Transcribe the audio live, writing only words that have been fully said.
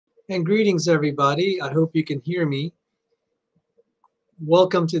And greetings, everybody. I hope you can hear me.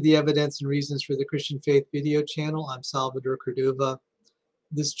 Welcome to the Evidence and Reasons for the Christian Faith video channel. I'm Salvador Cordova.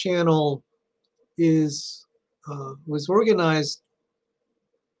 This channel was organized,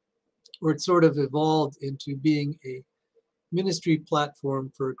 or it sort of evolved into being a ministry platform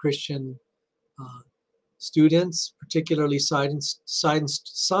for Christian students, particularly science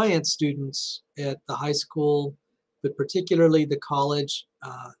students at the high school, but particularly the college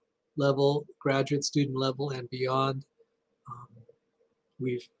level, graduate student level, and beyond.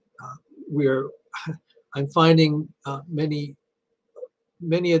 I'm finding many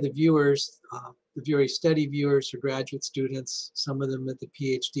of the viewers, the very steady viewers, are graduate students, some of them at the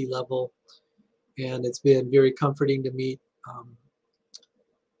PhD level, and it's been very comforting to meet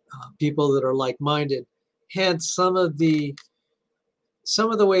people that are like-minded. Hence, some of the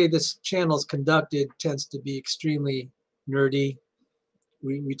way this channel is conducted tends to be extremely nerdy.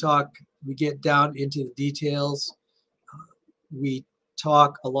 We get down into the details. We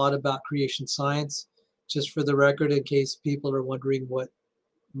talk a lot about creation science. Just for the record, in case people are wondering what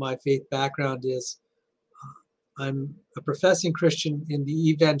my faith background is, I'm a professing Christian in the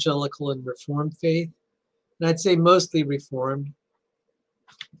evangelical and Reformed faith, and I'd say mostly Reformed.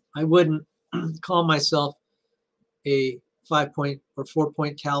 I wouldn't call myself a 5-point or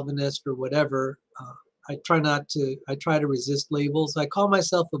 4-point Calvinist or whatever. I try to resist labels. I call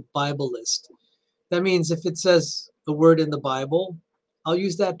myself a Bibleist. That means if it says a word in the Bible, I'll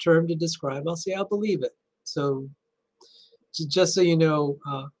use that term to describe. I'll say I believe it. So just so you know,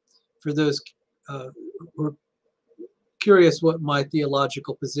 for those who are curious what my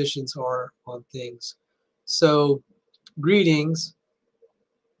theological positions are on things. So greetings.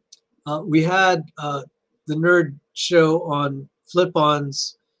 We had the nerd show on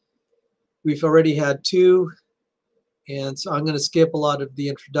Flipons. We've already had 2. And so I'm going to skip a lot of the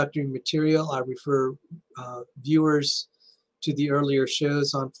introductory material. I refer viewers to the earlier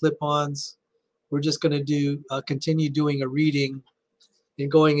shows on Flipons. We're just going to continue doing a reading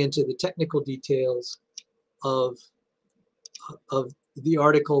and going into the technical details of the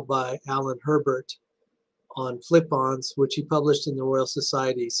article by Alan Herbert on Flipons, which he published in the Royal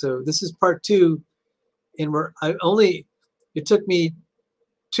Society. So this is part 2, and it took me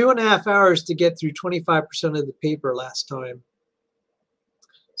 2.5 hours to get through 25% of the paper last time.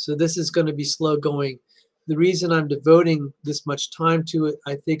 So this is going to be slow going. The reason I'm devoting this much time to it,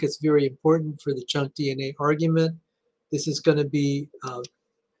 I think it's very important for the junkDNA argument. This is going to be,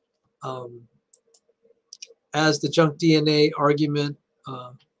 as the junkDNA argument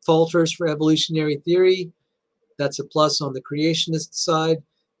falters for evolutionary theory, that's a plus on the creationist side.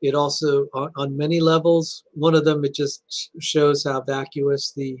 It also, on many levels, one of them, it just shows how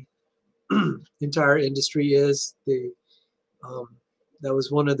vacuous the entire industry is. That was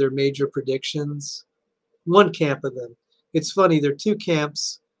one of their major predictions. One camp of them. It's funny, there are 2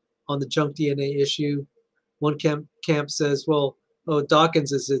 camps on the junkDNA issue. One camp says, well,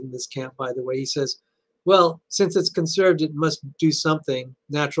 Dawkins is in this camp, by the way. He says, well, since it's conserved, it must do something.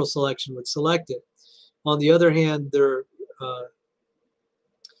 Natural selection would select it. On the other hand, there are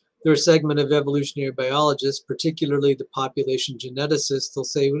a segment of evolutionary biologists, particularly the population geneticists, they'll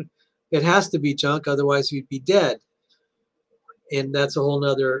say it has to be junk, otherwise we'd be dead. And that's a whole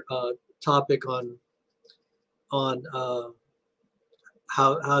nother topic on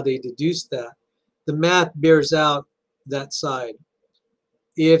how they deduce that. The math bears out that side.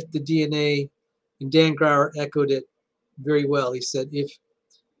 If the DNA, and Dan Grauer echoed it very well, he said, if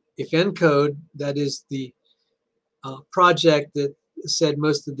ENCODE, that is the project that said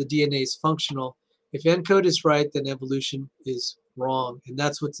most of the DNA is functional, if ENCODE is right, then evolution is wrong, and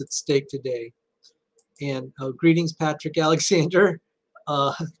that's what's at stake today. And greetings, Patrick Alexander.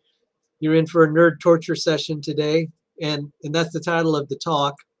 You're in for a nerd torture session today, and that's the title of the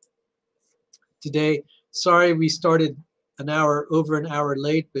talk today. Sorry we started over an hour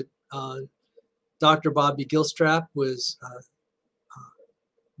late, but Dr. Bobby Gilstrap was,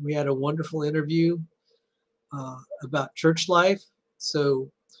 we had a wonderful interview about church life. So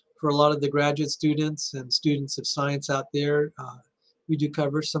for a lot of the graduate students and students of science out there, we do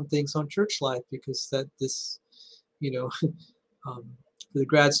cover some things on church life, because for the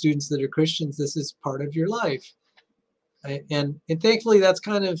grad students that are Christians, this is part of your life. And thankfully, that's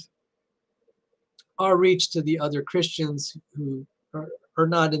kind of our reach to the other Christians who are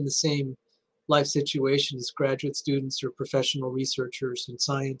not in the same life situation as graduate students or professional researchers and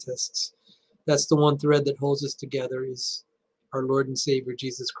scientists. That's the one thread that holds us together, is our Lord and Savior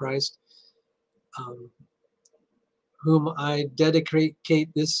Jesus Christ, whom I dedicate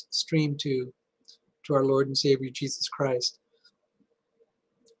this stream to our Lord and Savior Jesus Christ.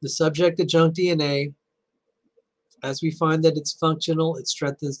 The subject of junk DNA, as we find that it's functional, it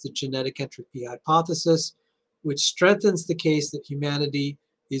strengthens the genetic entropy hypothesis, which strengthens the case that humanity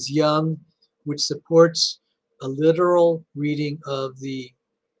is young, which supports a literal reading of the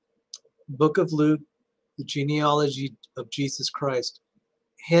book of Luke, the genealogy of Jesus Christ.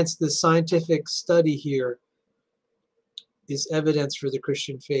 Hence, the scientific study here is evidence for the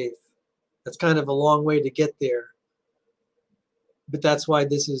Christian faith. That's kind of a long way to get there, but that's why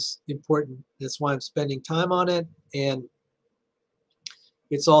this is important. That's why I'm spending time on it, and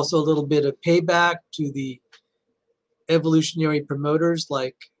it's also a little bit of payback to the evolutionary promoters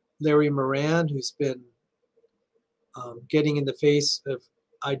like Larry Moran, who's been getting in the face of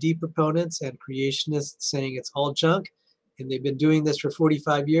ID proponents and creationists saying it's all junk, and they've been doing this for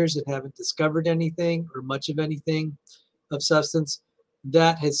 45 years and haven't discovered anything or much of anything of substance.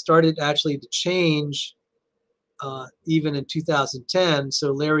 That has started actually to change even in 2010.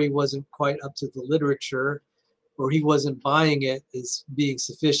 So Larry wasn't quite up to the literature, or he wasn't buying it as being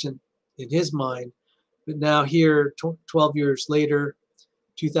sufficient in his mind. But now here, 12 years later,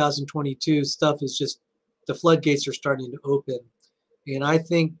 2022, stuff is just, the floodgates are starting to open. And I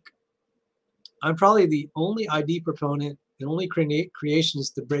think I'm probably the only ID proponent and only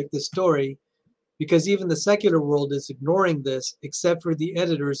creationist to break this story, because even the secular world is ignoring this, except for the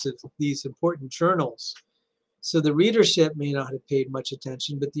editors of these important journals. So the readership may not have paid much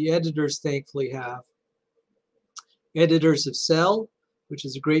attention, but the editors thankfully have. Editors of Cell, which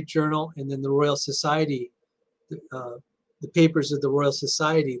is a great journal, and then the Royal Society, the papers of the Royal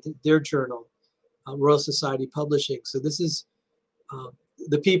Society, their journal, Royal Society Publishing. So this is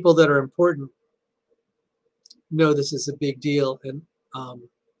the people that are important know this is a big deal, and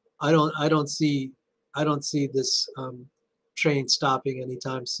I don't see this train stopping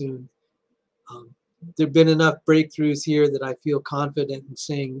anytime soon. There've been enough breakthroughs here that I feel confident in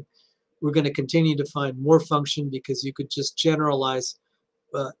saying we're going to continue to find more function, because you could just generalize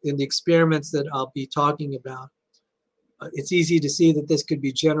in the experiments that I'll be talking about. It's easy to see that this could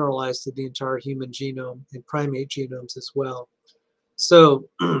be generalized to the entire human genome and primate genomes as well. So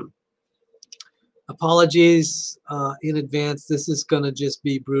apologies in advance. This is going to just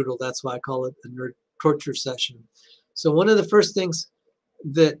be brutal. That's why I call it a nerd torture session. So one of the first things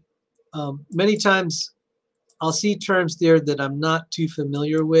that many times I'll see terms there that I'm not too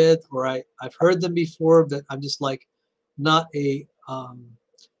familiar with, or I've heard them before, but I'm just like not a, not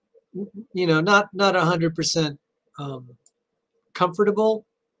 100% comfortable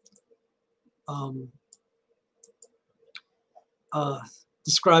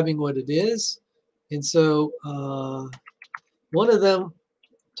describing what it is. And so one of them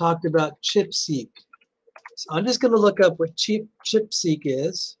talked about ChIP-seq. So I'm just going to look up what ChIP-seq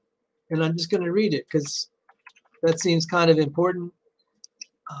is, and I'm just going to read it because that seems kind of important.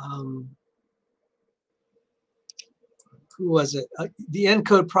 Who was it? The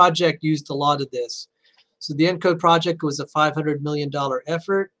ENCODE project used a lot of this. So the ENCODE project was a $500 million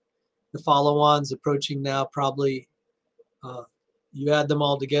effort. The follow-ons approaching now probably, you add them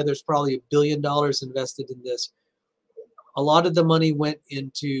all together, it's probably $1 billion invested in this. A lot of the money went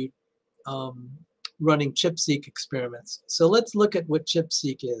into running ChIP-seq experiments. So let's look at what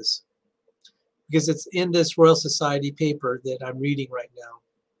ChIP-seq is, because it's in this Royal Society paper that I'm reading right now.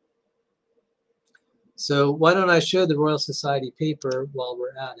 So why don't I show the Royal Society paper while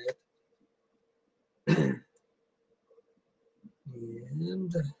we're at it. And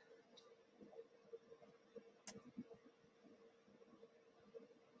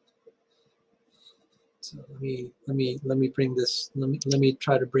so let me bring this. Let me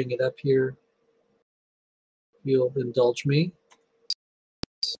try to bring it up here. You'll indulge me.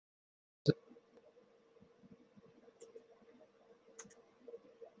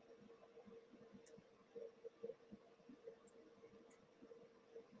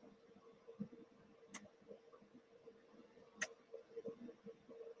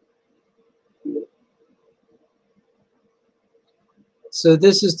 So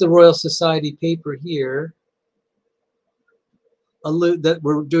this is the Royal Society paper here that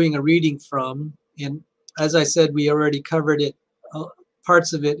we're doing a reading from. And as I said, we already covered it,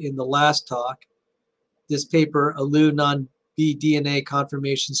 parts of it in the last talk. This paper, Alus non-B DNA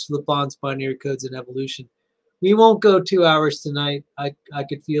confirmations, Flipons, binary codes, and evolution. We won't go 2 hours tonight. I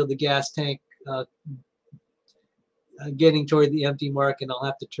could feel the gas tank getting toward the empty mark, and I'll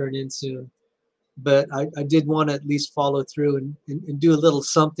have to turn in soon. But I did want to at least follow through and do a little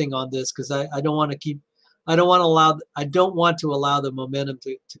something on this, because I don't want to keep, I don't want to allow the momentum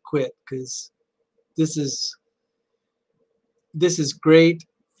to quit, because this is great.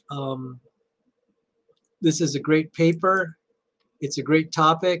 This is a great paper, It's a great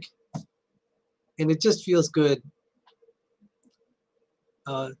topic, and it just feels good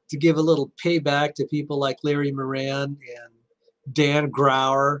to give a little payback to people like Larry Moran and Dan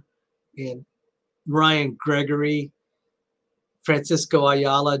Grauer and Ryan Gregory, Francisco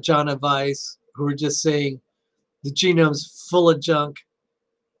Ayala, John Weiss, who are just saying the genome's full of junk,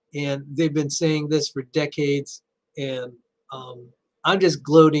 and they've been saying this for decades, and I'm just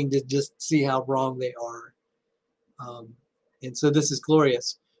gloating to just see how wrong they are. And so this is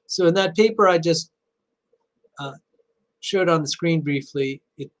glorious. So in that paper I just showed on the screen briefly,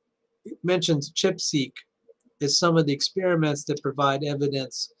 it mentions ChIP-seq as some of the experiments that provide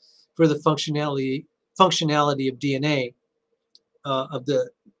evidence for the functionality of DNA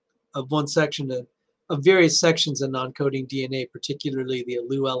of one section of various sections of non-coding DNA, particularly the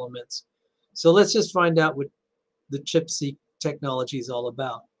Alu elements. So let's just find out what the ChIP-seq technology is all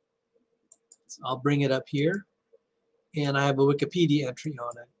about. So I'll bring it up here, and I have a Wikipedia entry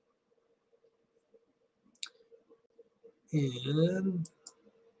on it. And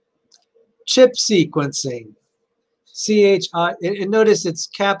ChIP sequencing, C-H-I, and notice it's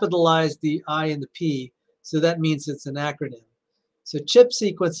capitalized the I and the P, so that means it's an acronym. So ChIP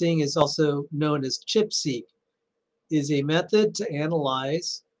sequencing is also known as ChIP-seq, is a method to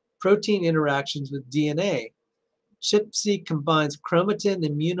analyze protein interactions with DNA. ChIP-seq combines chromatin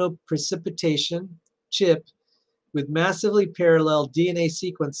immunoprecipitation, ChIP, with massively parallel DNA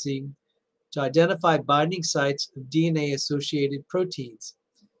sequencing to identify binding sites of DNA-associated proteins.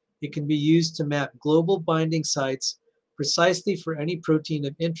 It can be used to map global binding sites precisely for any protein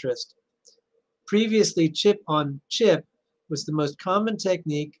of interest. Previously, chip-on-chip was the most common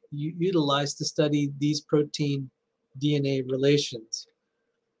technique utilized to study these protein DNA relations.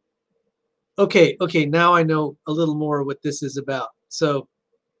 Okay, now I know a little more what this is about. So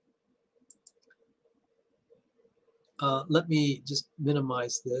let me just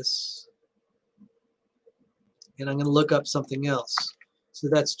minimize this. And I'm going to look up something else. So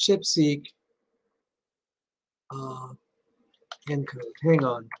that's ChIP-seq encode. Hang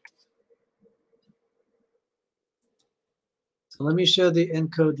on. So let me show the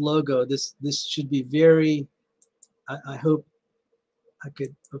encode logo. This should be very, I hope I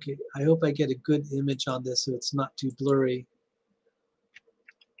could, okay, I hope I get a good image on this so it's not too blurry.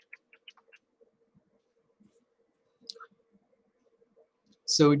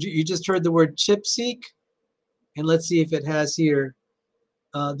 So you just heard the word ChIP-seq, and let's see if it has here.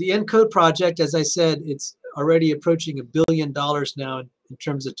 The ENCODE project, as I said, it's already approaching $1 billion now in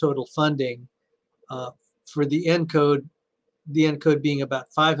terms of total funding. For the ENCODE being about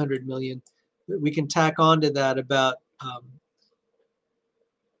 500 million. We can tack on to that about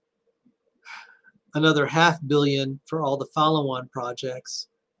another $500 million for all the follow-on projects.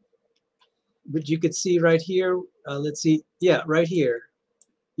 But you could see right here, let's see, yeah, right here.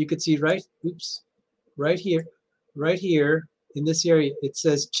 You could see right here in this area, it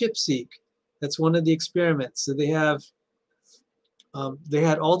says ChIP-seq. That's one of the experiments. So they have, they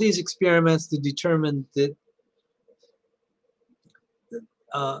had all these experiments to determine that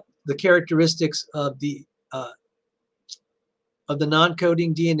the characteristics of the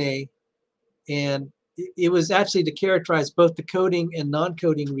non-coding DNA, and it was actually to characterize both the coding and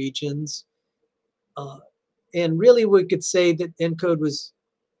non-coding regions. And really, we could say that ENCODE was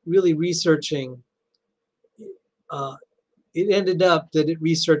really researching. It ended up that it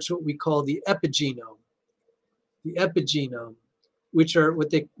researched what we call the epigenome. The epigenome, which are what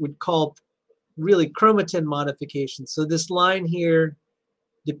they would call really chromatin modifications. So this line here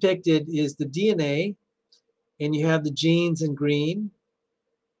depicted is the DNA, and you have the genes in green.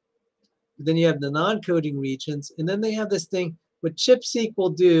 Then you have the non-coding regions, and then they have this thing. What ChIP-seq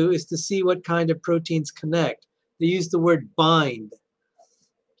will do is to see what kind of proteins connect. They use the word bind.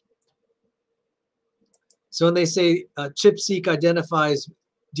 So when they say ChIP-seq identifies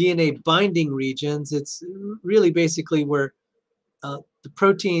DNA binding regions, it's really basically where the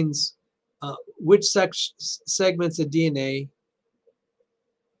proteins, which segments of DNA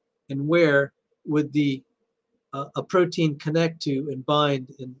and where would the a protein connect to and bind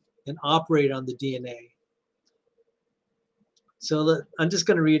and operate on the DNA. So I'm just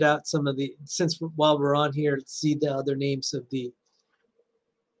going to read out some of the, while we're on here, let's see the other names of the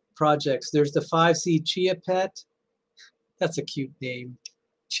projects. There's the 5C Chia Pet. That's a cute name,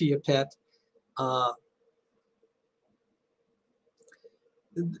 Chia Pet.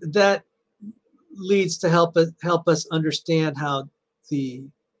 That leads to help us understand how the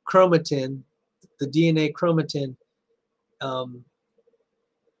chromatin, the DNA chromatin,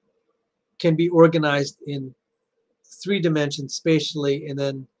 can be organized in 3 dimensions spatially and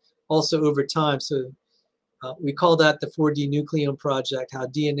then also over time. So We call that the 4D nucleome project, how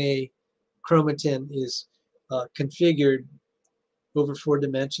DNA chromatin is configured over 4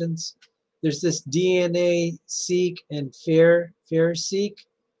 dimensions. There's this DNA seq and fair-seq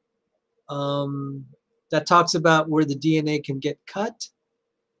that talks about where the DNA can get cut.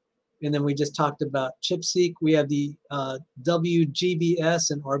 And then we just talked about ChIP-seq. We have the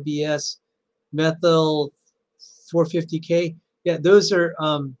WGBS and RBS methyl 450K. Yeah, those are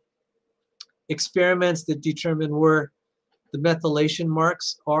experiments that determine where the methylation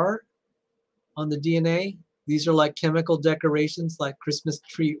marks are on the DNA. These are like chemical decorations, like Christmas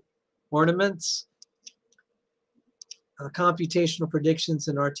tree ornaments. Computational predictions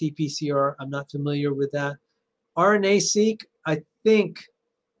in RT-PCR, I'm not familiar with that. RNA-seq, I think,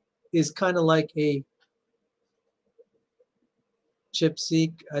 is kind of like a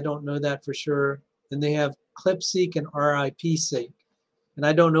ChIP-seq. I don't know that for sure. And they have CLIP-seq and RIP-seq. And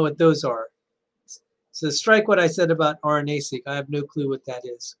I don't know what those are. So strike what I said about RNA-seq. I have no clue what that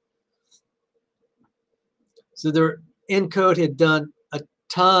is. So ENCODE had done a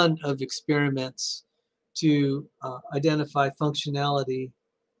ton of experiments to identify functionality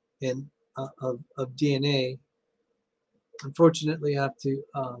of DNA. Unfortunately, I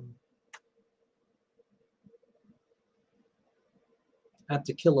have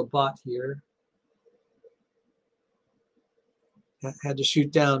to kill a bot here. I had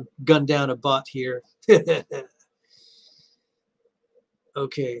to gun down a bot here.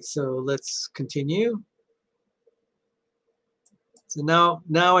 Okay, so let's continue. So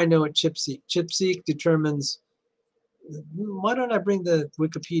now I know what ChIP-seq. ChIP-seq determines. Why don't I bring the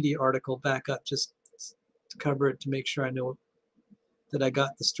Wikipedia article back up just to cover it to make sure I know that I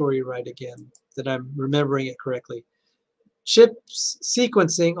got the story right again, that I'm remembering it correctly. ChIP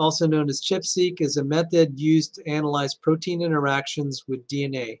sequencing, also known as ChIP-seq, is a method used to analyze protein interactions with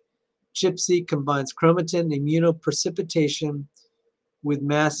DNA. ChIP-seq combines chromatin immunoprecipitation with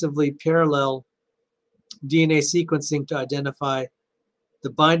massively parallel DNA sequencing to identify the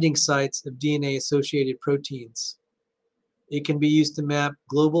binding sites of DNA-associated proteins. It can be used to map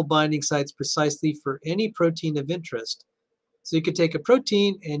global binding sites precisely for any protein of interest. So you could take a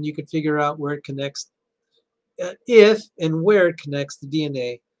protein and you could figure out where it connects, if and where it connects to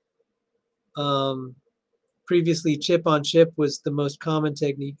DNA. Previously, chip-on-chip was the most common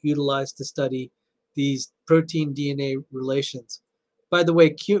technique utilized to study these protein-DNA relations. By the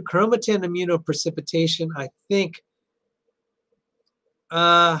way, chromatin immunoprecipitation, I think,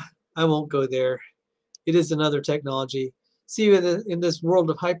 I won't go there. It is another technology. See, in this world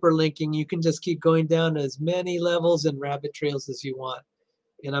of hyperlinking, you can just keep going down as many levels and rabbit trails as you want.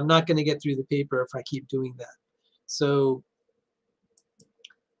 And I'm not going to get through the paper if I keep doing that. So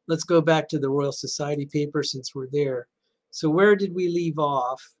let's go back to the Royal Society paper since we're there. So where did we leave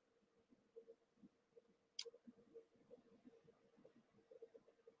off?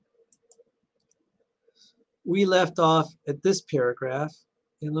 We left off at this paragraph.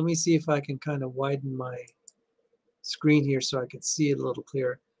 And let me see if I can kind of widen my screen here so I can see it a little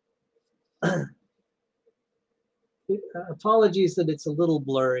clearer. Apologies that it's a little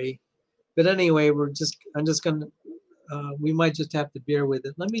blurry. But anyway, I'm just going to, we might just have to bear with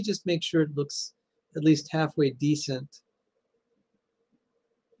it. Let me just make sure it looks at least halfway decent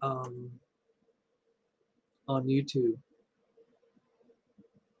on YouTube.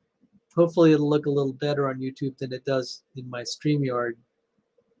 Hopefully it'll look a little better on YouTube than it does in my StreamYard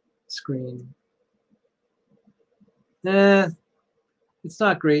screen. It's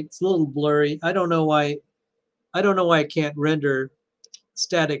not great. It's a little blurry. I don't know why I can't render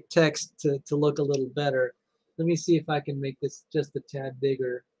static text to look a little better. Let me see if I can make this just a tad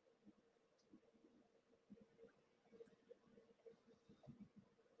bigger.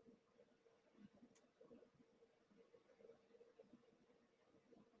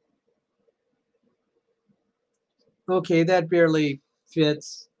 Okay, that barely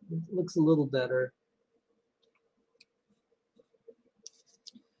fits. It looks a little better.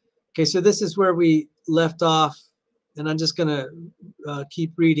 Okay, so this is where we left off, and I'm just going to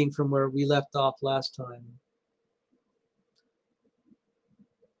keep reading from where we left off last time.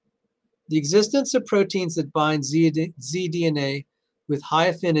 The existence of proteins that bind zDNA with high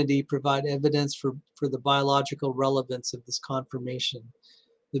affinity provide evidence for the biological relevance of this conformation.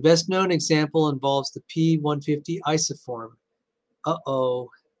 The best known example involves the P150 isoform. Uh-oh.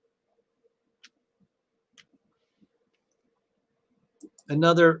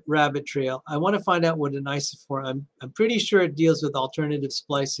 Another rabbit trail. I want to find out what an isoform. I'm pretty sure it deals with alternative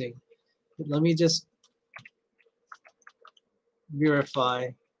splicing. But let me just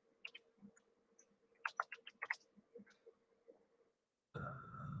verify.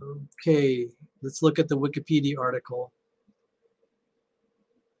 Okay, Let's look at the Wikipedia article.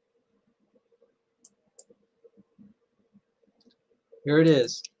 Here it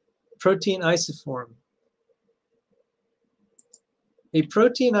is. Protein isoform. A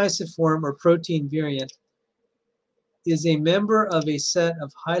protein isoform or protein variant is a member of a set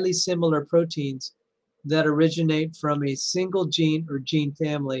of highly similar proteins that originate from a single gene or gene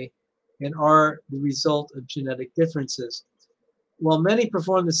family and are the result of genetic differences. While many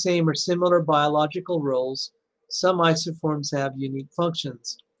perform the same or similar biological roles, some isoforms have unique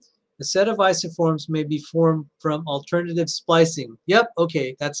functions. A set of isoforms may be formed from alternative splicing. Yep,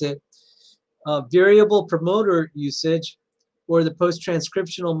 okay, that's it. Variable promoter usage, or the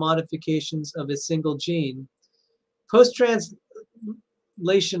post-transcriptional modifications of a single gene.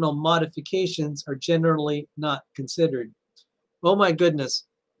 Post-translational modifications are generally not considered. Oh my goodness,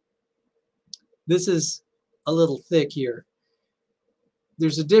 this is a little thick here.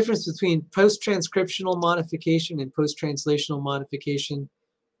 There's a difference between post-transcriptional modification and post-translational modification.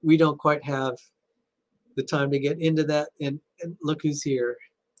 We don't quite have the time to get into that. And look who's here.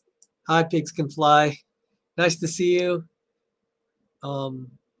 Hi, Pigs Can Fly. Nice to see you.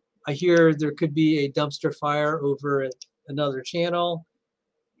 I hear there could be a dumpster fire over at another channel.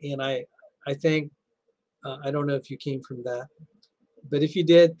 And I think, I don't know if you came from that. But if you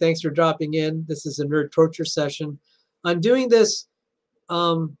did, thanks for dropping in. This is a nerd torture session. I'm doing this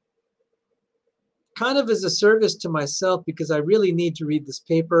kind of as a service to myself because I really need to read this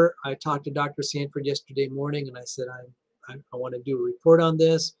paper. I talked to Dr. Sanford yesterday morning and I said, I want to do a report on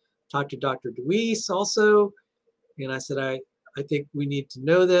this. Talked to Dr. Deweese also. And I said, I think we need to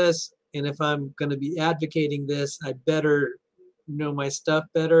know this. And if I'm going to be advocating this, I better know my stuff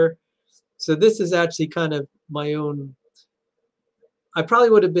better. So this is actually kind of my own. I probably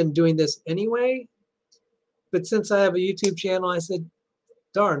would have been doing this anyway. But since I have a YouTube channel, I said,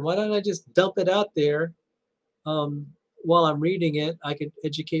 darn, why don't I just dump it out there while I'm reading it? I could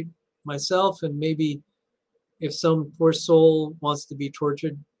educate myself, and maybe if some poor soul wants to be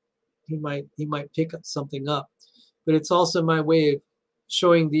tortured, he might pick something up. But it's also my way of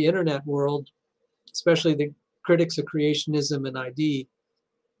showing the internet world, especially the critics of creationism and ID,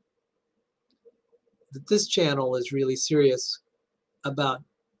 that this channel is really serious about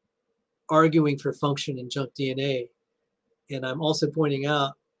arguing for function in junk DNA. And I'm also pointing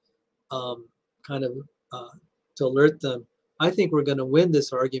out, kind of to alert them, I think we're going to win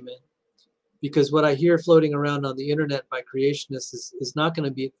this argument, because what I hear floating around on the internet by creationists is not going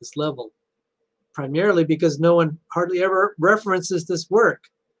to be at this level, primarily because no one hardly ever references this work.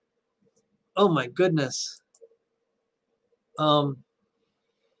 Oh my goodness.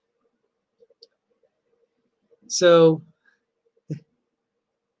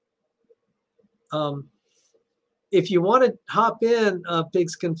 If you want to hop in,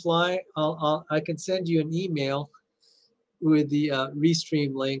 Pigs Can Fly, I can send you an email with the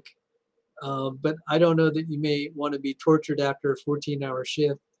Restream link. But I don't know that you may want to be tortured after a 14-hour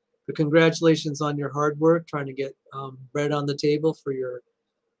shift. But congratulations on your hard work trying to get bread on the table for your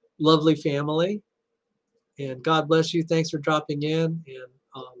lovely family. And God bless you. Thanks for dropping in. And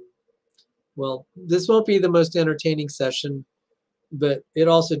well, this won't be the most entertaining session, but it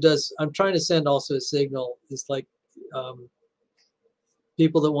also does. I'm trying to send also a signal. It's like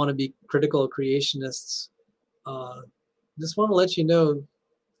people that want to be critical of creationists. Just want to let you know,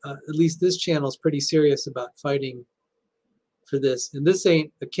 at least this channel is pretty serious about fighting for this. And this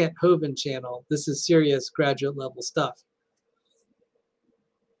ain't a Kent Hovind channel. This is serious graduate level stuff.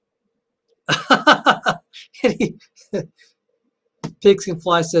 Pigs Can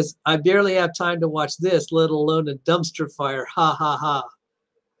Fly says, I barely have time to watch this, let alone a dumpster fire. Ha ha ha.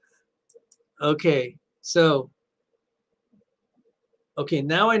 Okay, so, okay,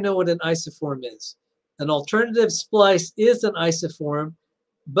 now I know what an isoform is. An alternative splice is an isoform,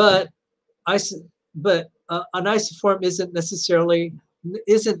 but an isoform isn't necessarily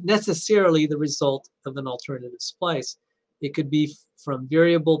the result of an alternative splice. It could be from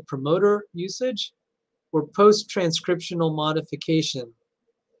variable promoter usage or post-transcriptional modification.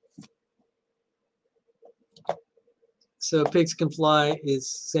 So Pigs Can Fly is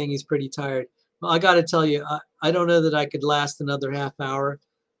saying he's pretty tired. Well, I got to tell you, I don't know that I could last another half hour.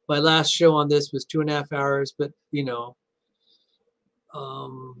 My last show on this was 2.5 hours, but you know,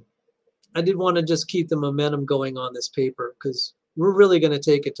 I did want to just keep the momentum going on this paper because we're really going to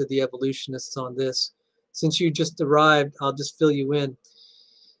take it to the evolutionists on this. Since you just arrived, I'll just fill you in.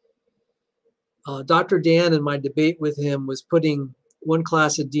 Dr. Dan, in my debate with him, was putting one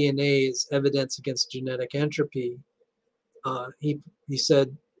class of DNA as evidence against genetic entropy. He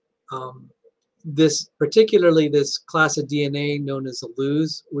said particularly this class of DNA known as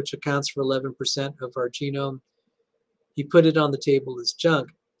Alus, which accounts for 11% of our genome, he put it on the table as junk.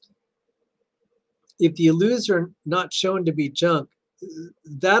 If the Alus are not shown to be junk,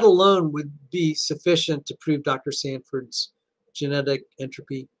 that alone would be sufficient to prove Dr. Sanford's genetic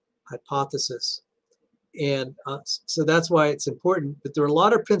entropy hypothesis. And so that's why it's important. But there are a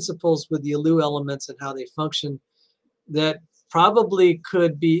lot of principles with the Alu elements and how they function that probably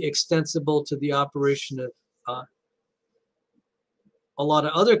could be extensible to the operation of a lot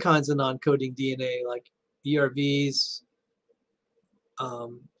of other kinds of non-coding DNA, like ERVs,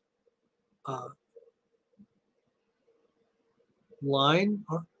 line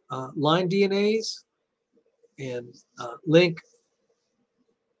DNAs, and link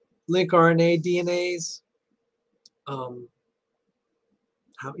RNA DNAs, how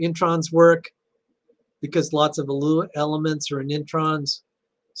introns work, because lots of Alu elements are in introns.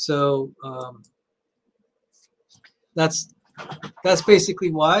 So that's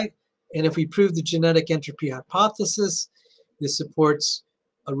basically why. And if we prove the genetic entropy hypothesis, this supports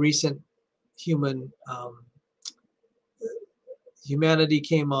a recent humanity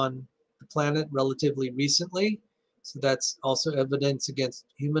came on the planet relatively recently. So that's also evidence against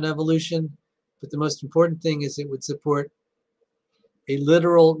human evolution. But the most important thing is it would support a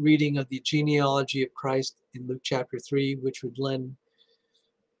literal reading of the genealogy of Christ in Luke chapter 3, which would lend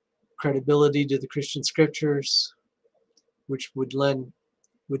credibility to the Christian scriptures, which would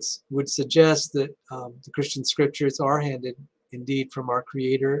suggest that the Christian scriptures are handed indeed from our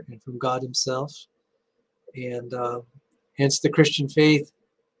Creator and from God Himself. And hence the Christian faith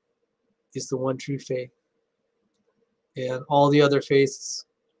is the one true faith. And all the other faiths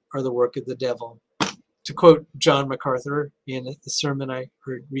are the work of the devil. To quote John MacArthur in the sermon I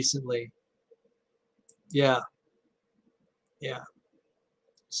heard recently. Yeah.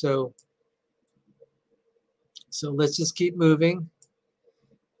 So let's just keep moving.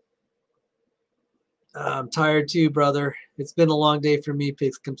 I'm tired too, brother. It's been a long day for me,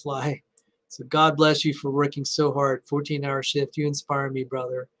 pigs can fly. So God bless you for working so hard. 14-hour shift. You inspire me,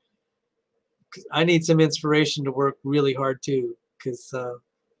 brother. I need some inspiration to work really hard too, because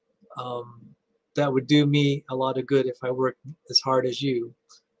that would do me a lot of good if I worked as hard as you.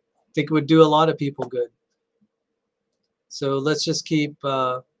 I think it would do a lot of people good. So let's just keep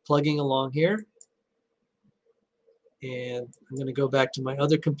plugging along here. And I'm going to go back to my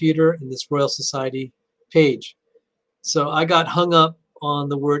other computer in this Royal Society page. So I got hung up on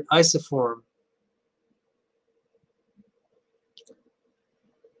the word isoform.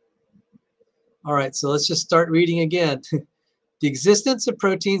 All right, so let's just start reading again. The existence of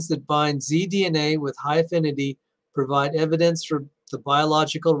proteins that bind zDNA with high affinity provide evidence for the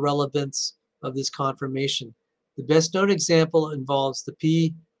biological relevance of this conformation. The best known example involves the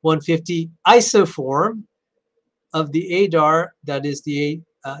P150 isoform of the ADAR, that is the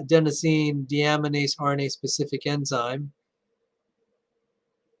adenosine deaminase RNA specific enzyme.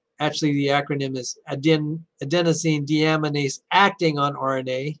 Actually, the acronym is adenosine deaminase acting on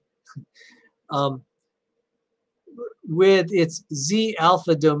RNA. With its Z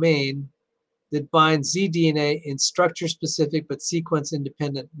alpha domain that binds zDNA in structure-specific but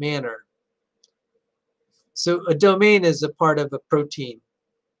sequence-independent manner. So a domain is a part of a protein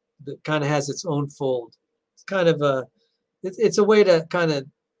that kind of has its own fold. It's kind of it's a way to kind of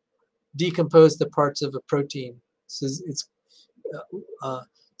decompose the parts of a protein.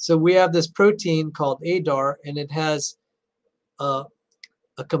 So we have this protein called ADAR, and it has a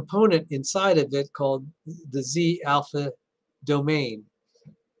component inside of it called the Z alpha domain.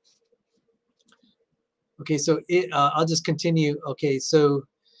 Okay, so I'll just continue. Okay, so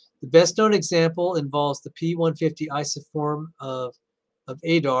the best known example involves the P150 isoform of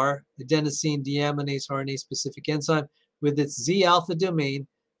ADAR, adenosine deaminase RNA specific enzyme, with its Z alpha domain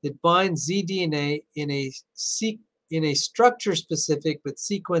that binds zDNA in a structure specific but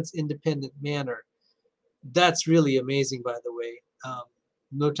sequence independent manner. That's really amazing, by the way.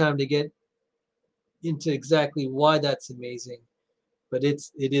 No time to get into exactly why that's amazing, but it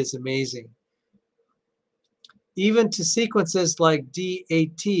is amazing. Even to sequences like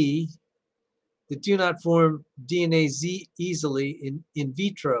DAT that do not form DNA easily in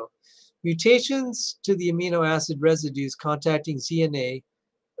vitro. Mutations to the amino acid residues contacting ZNA,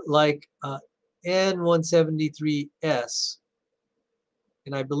 like N173S,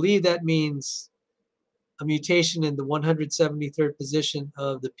 and I believe that means a mutation in the 173rd position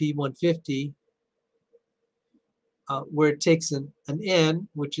of the P150, where it takes an N,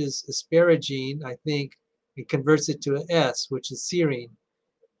 which is asparagine, I think, and converts it to an S, which is serine.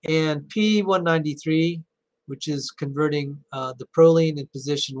 And P193, which is converting the proline in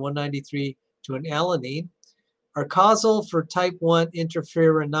position 193 to an alanine are causal for type 1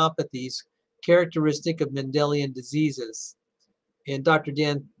 interferonopathies characteristic of Mendelian diseases. And Dr.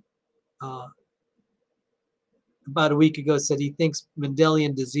 Dan, about a week ago, said he thinks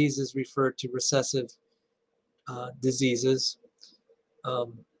Mendelian diseases refer to recessive diseases,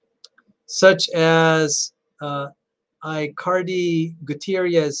 such as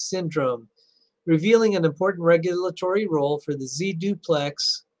Aicardi-Gutierrez syndrome, revealing an important regulatory role for the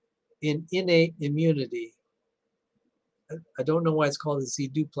Z-duplex in innate immunity. I don't know why it's called a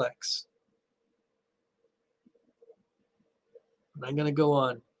Z-duplex. I'm going to go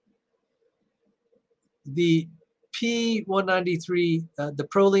on. The P193, the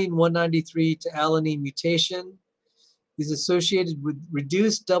proline 193 to alanine mutation is associated with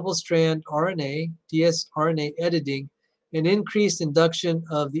reduced double-strand RNA, dsRNA editing, and increased induction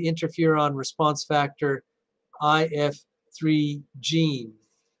of the interferon response factor IF3 gene.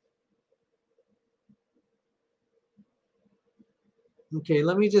 Okay,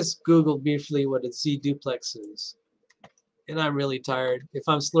 let me just Google briefly what a Z-duplex is. And I'm really tired. If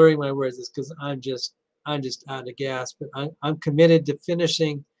I'm slurring my words, it's because I'm just out of gas. But I'm committed to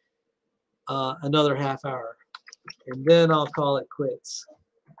finishing another half hour, and then I'll call it quits.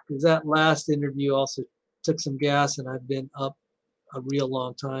 Because that last interview also took some gas, and I've been up a real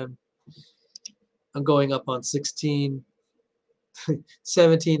long time. I'm going up on 17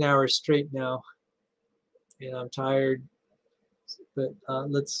 hours straight now, and I'm tired. But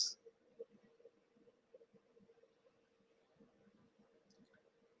let's.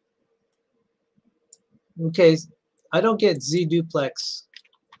 Okay, I don't get Z-duplex.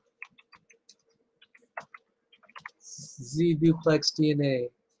 Z-duplex DNA.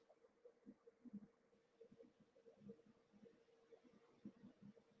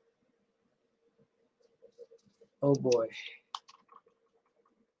 Oh boy.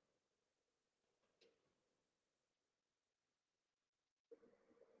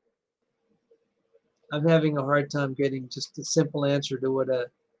 I'm having a hard time getting just a simple answer to what a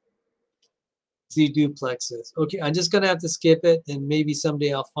Z-duplex is. Okay, I'm just going to have to skip it, and maybe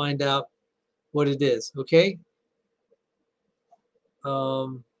someday I'll find out what it is, okay?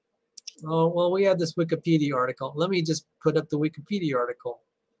 Oh, well, we have this Wikipedia article. Let me just put up the Wikipedia article.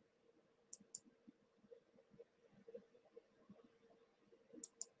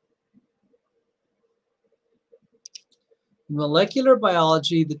 In molecular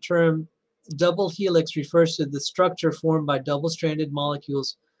biology, the term double helix refers to the structure formed by double-stranded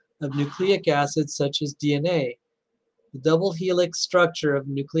molecules of nucleic acids such as DNA. The double helix structure of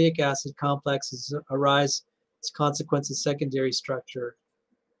nucleic acid complexes arise as a consequence of secondary structure.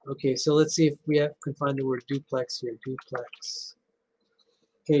 Okay, so let's see if we can find the word duplex here. Duplex.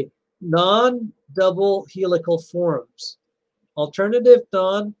 Okay, non-double helical forms. Alternative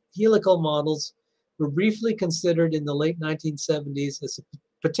non-helical models were briefly considered in the late 1970s as a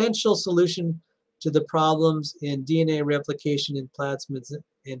potential solution to the problems in DNA replication in plasmids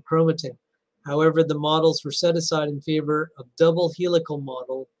and chromatin. However, the models were set aside in favor of double helical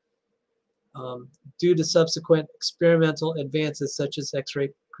model due to subsequent experimental advances such as X-ray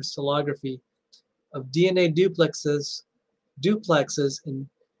crystallography of DNA duplexes, and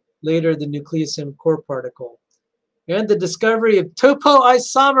later the nucleosome core particle, and the discovery of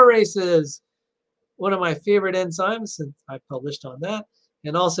topoisomerases, one of my favorite enzymes, since I published on that,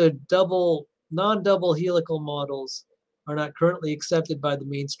 and also non-double helical models are not currently accepted by the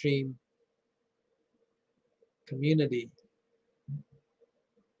mainstream community.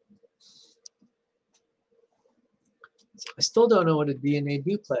 So I still don't know what a DNA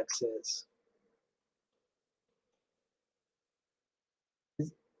duplex is.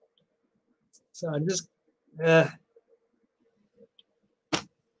 So I'm just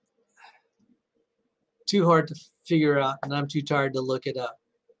too hard to figure out, and I'm too tired to look it up.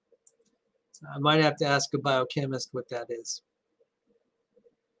 I might have to ask a biochemist what that is.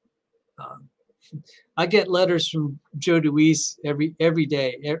 I get letters from Joe DeWeese every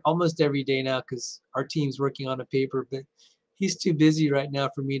day, almost every day now, because our team's working on a paper, but he's too busy right now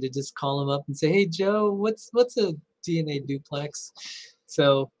for me to just call him up and say, hey, Joe, what's a DNA duplex?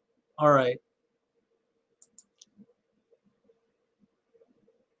 So, all right.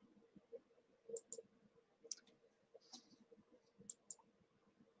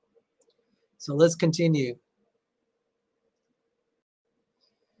 So let's continue.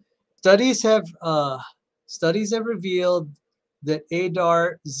 Studies have revealed that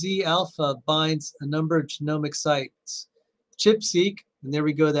ADAR Z alpha binds a number of genomic sites. ChIP-seq, and there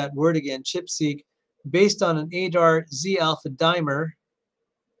we go, that word again, ChIP-seq, based on an ADAR Z alpha dimer,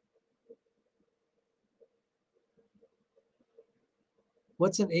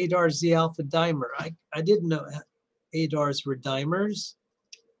 What's an ADAR Z alpha dimer? I didn't know ADARs were dimers.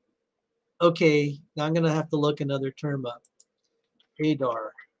 Okay, now I'm going to have to look another term up.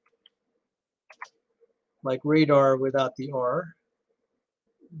 ADAR, like radar without the R.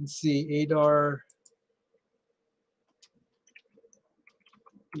 Let's see, ADAR,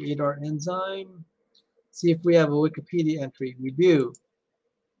 the ADAR enzyme. See if we have a Wikipedia entry. We do.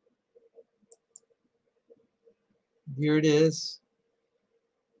 Here it is.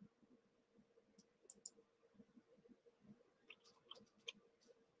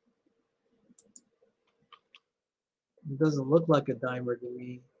 It doesn't look like a dimer to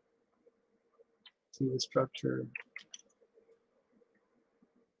me. See the structure.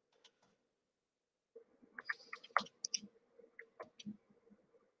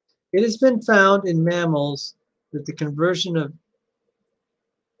 It has been found in mammals that the conversion of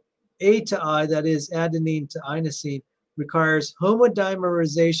A to I, that is adenine to inosine, requires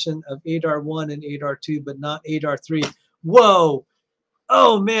homodimerization of ADAR1 and ADAR2, but not ADAR3. Whoa!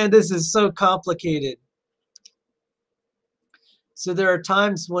 Oh man, this is so complicated. So there are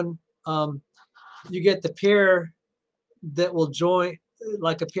times when you get the pair that will join,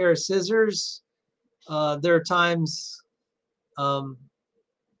 like a pair of scissors. There are times, I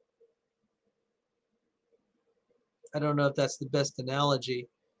don't know if that's the best analogy,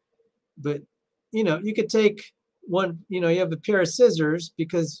 but you know, you could take one, you know, you have a pair of scissors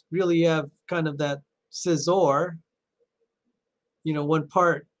because really you have kind of that scissor, you know, one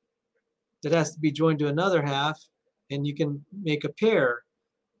part that has to be joined to another half, and you can make a pair.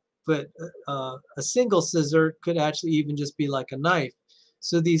 But a single scissor could actually even just be like a knife.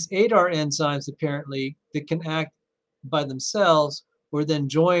 So these ADAR enzymes apparently that can act by themselves or then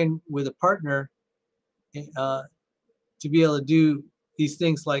join with a partner to be able to do these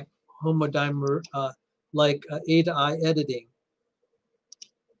things like homodimer, like A to I editing.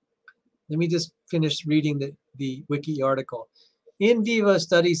 Let me just finish reading the wiki article. In vivo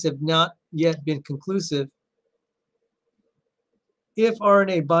studies have not yet been conclusive if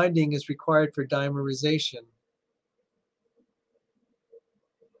RNA binding is required for dimerization.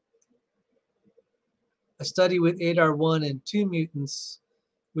 A study with ADAR1 and 2 mutants,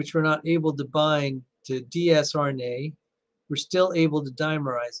 which were not able to bind to dsRNA, were still able to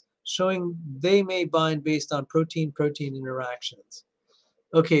dimerize, showing they may bind based on protein-protein interactions.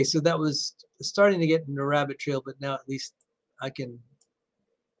 Okay, so that was starting to get into a rabbit trail, but now at least I can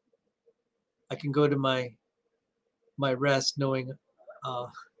go to my rest knowing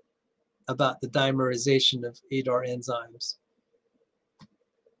about the dimerization of ADAR enzymes.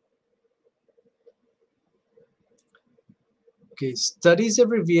 Okay, studies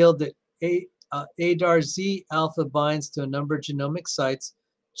have revealed that ADAR Z alpha binds to a number of genomic sites.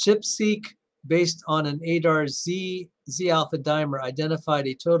 ChIP-seq, based on an ADAR Z alpha dimer, identified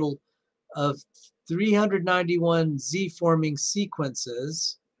a total of 391 Z-forming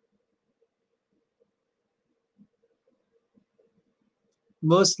sequences,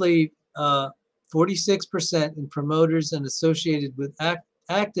 mostly 46% in promoters and associated with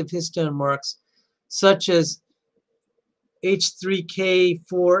active histone marks such as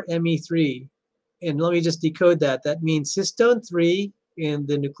H3K4ME3. And let me just decode that. That means histone 3 in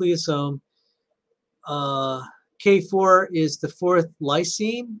the nucleosome. K4 is the fourth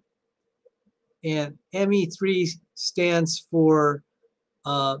lysine, and ME3 stands for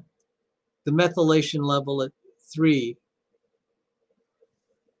the methylation level at 3.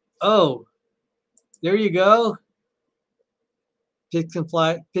 Oh, there you go. Pigs Can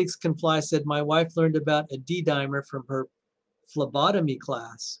Fly said, my wife learned about a D-dimer from her phlebotomy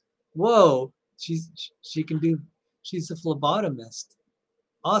class. Whoa, she's a phlebotomist.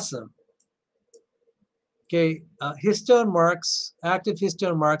 Awesome. Okay, histone marks, active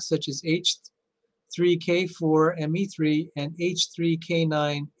histone marks such as H3K4ME3 and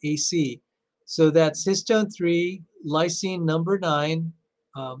H3K9AC. So that's histone 3, lysine number 9,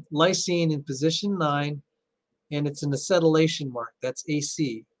 lysine in position 9, and it's an acetylation mark. That's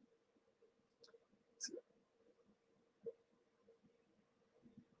AC.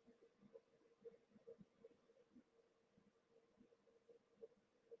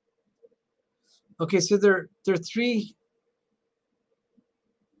 Okay, so there are three.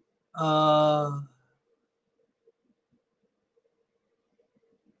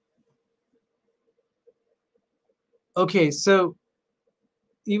 Okay, so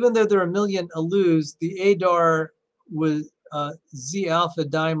even though there are a million Alus, the ADAR was Z alpha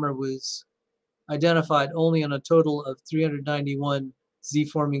dimer was identified only on a total of 391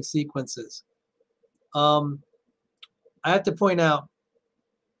 Z-forming sequences. I have to point out,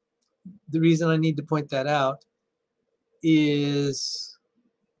 the reason I need to point that out is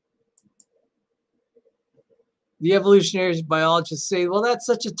The evolutionary biologists say, well, that's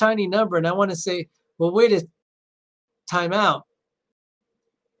such a tiny number. And I want to say, well, wait a time out.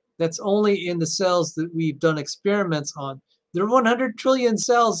 That's only in the cells that we've done experiments on. There are 100 trillion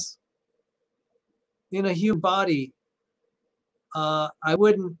cells in a human body. I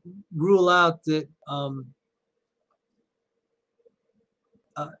wouldn't rule out that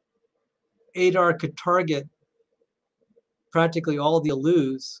ADAR could target practically all the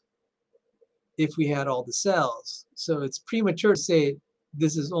Alus if we had all the cells. So it's premature to say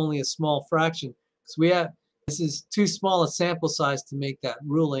this is only a small fraction, because this is too small a sample size to make that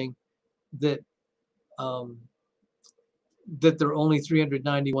ruling that that there are only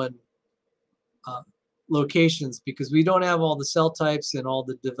 391 locations, because we don't have all the cell types and all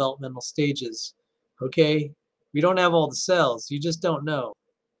the developmental stages. Okay, we don't have all the cells. You just don't know.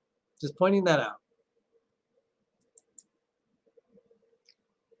 Just pointing that out.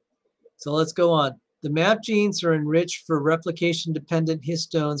 So let's go on. The MAP genes are enriched for replication-dependent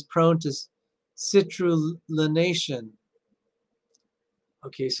histones prone to citrullination.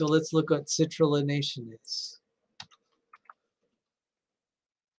 Okay, so let's look what citrullination is.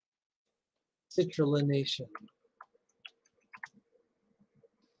 Citrullination.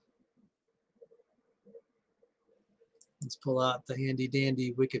 Let's pull out the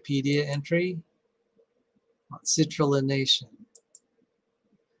handy-dandy Wikipedia entry on citrullination.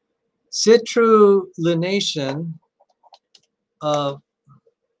 Citrullination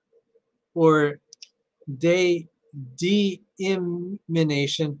or deamination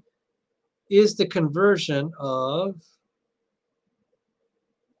is the conversion of,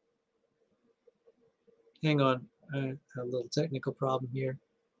 hang on, I have a little technical problem here,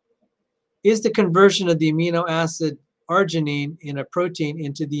 is the conversion of the amino acid arginine in a protein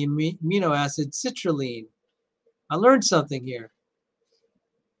into the amino acid citrulline. I learned something here.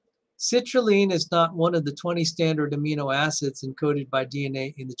 Citrulline is not one of the 20 standard amino acids encoded by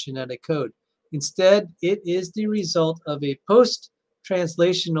DNA in the genetic code. Instead, it is the result of a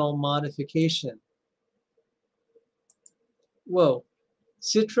post-translational modification. Whoa.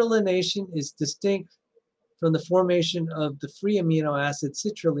 Citrullination is distinct from the formation of the free amino acid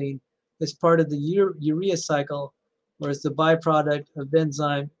citrulline as part of the urea cycle, or as the byproduct of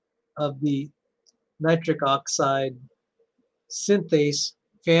enzyme of the nitric oxide synthase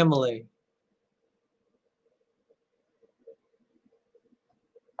family.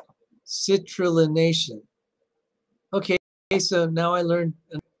 Citrullination. Okay, so now I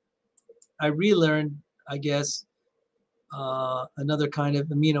relearned, I guess, another kind of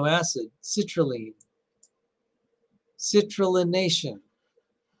amino acid, citrulline. Citrullination.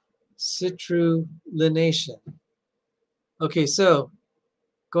 Citrullination. Okay, so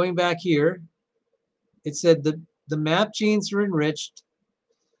going back here, it said the MAP genes are enriched.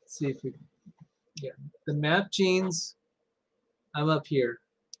 Let's see if we, yeah, the MAP genes, I'm up here.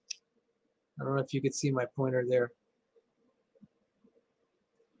 I don't know if you could see my pointer there.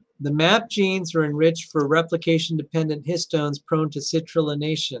 The MAP genes are enriched for replication-dependent histones prone to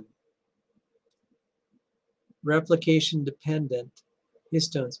citrullination. Replication-dependent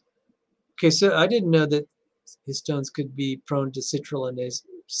histones. Okay, so I didn't know that histones could be prone to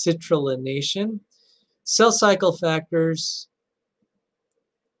citrullination. Cell cycle factors,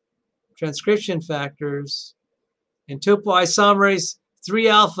 transcription factors, and topoisomerase 3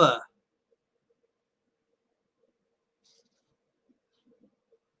 alpha.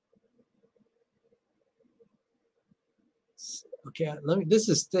 Okay, this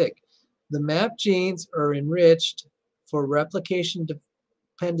is thick. The MAP genes are enriched for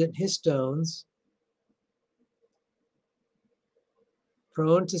replication-dependent histones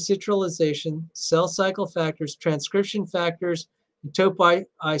prone to citrullination, cell cycle factors, transcription factors, and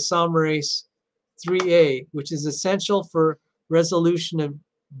topoisomerase 3A, which is essential for resolution of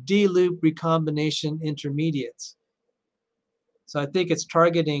D-loop recombination intermediates. So I think it's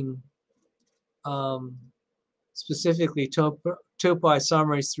targeting specifically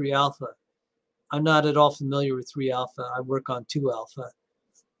topoisomerase 3 alpha. I'm not at all familiar with 3 alpha. I work on 2 alpha.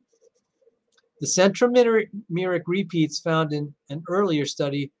 The centromeric repeats found in an earlier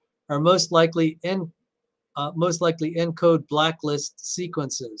study are most likely encode blacklist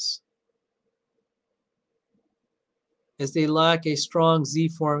sequences, as they lack a strong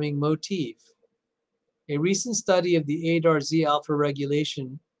Z-forming motif. A recent study of the ADAR Z-alpha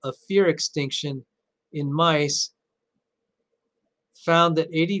regulation of fear extinction in mice found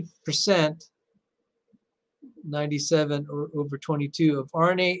that 80%, 97 or over 22, of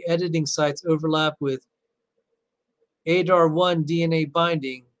RNA editing sites overlap with ADAR1 DNA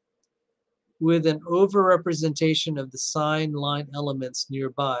binding, with an overrepresentation of the sign line elements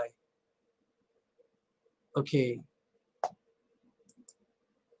nearby. Okay.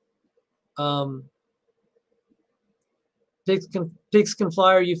 Pigs can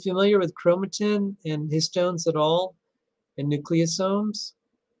fly. Are you familiar with chromatin and histones at all, and nucleosomes?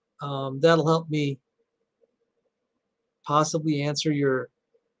 That'll help me possibly answer your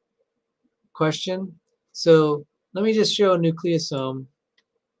question. So let me just show a nucleosome.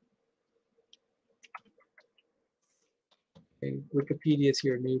 Okay, Wikipedia is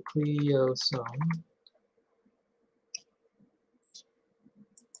here, nucleosome.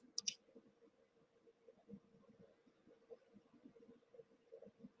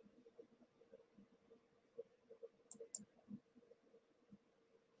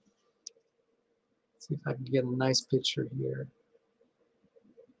 See if I can get a nice picture here.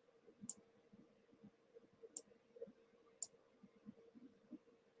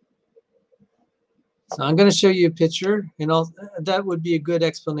 So I'm going to show you a picture, and that would be a good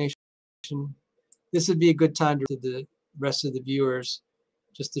explanation. This would be a good time to the rest of the viewers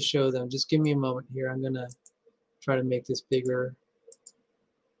just to show them. Just give me a moment here. I'm going to try to make this bigger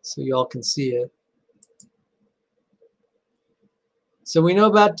so you all can see it. So we know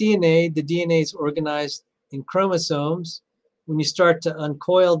about DNA. The DNA is organized in chromosomes. When you start to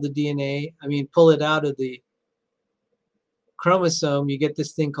uncoil the DNA, pull it out of the chromosome, you get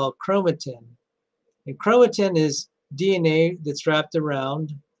this thing called chromatin. And chromatin is DNA that's wrapped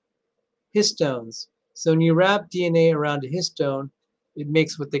around histones. So when you wrap DNA around a histone, it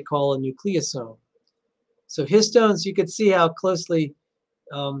makes what they call a nucleosome. So histones, you can see how closely,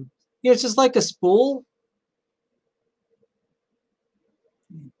 it's just like a spool.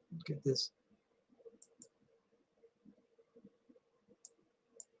 Look at this.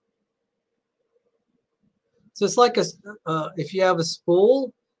 So it's like if you have a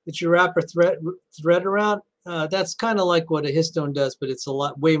spool that you wrap a thread around, that's kind of like what a histone does, but it's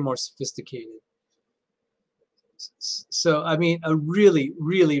way more sophisticated. So, a really,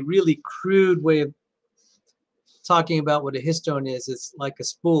 really, really crude way of talking about what a histone is, it's like a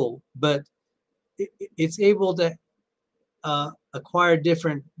spool, but it's able to acquire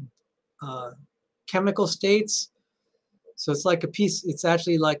different chemical states. So it's like a piece, it's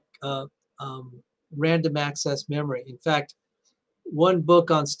actually like random access memory. In fact, one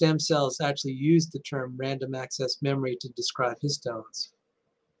book on stem cells actually used the term random access memory to describe histones.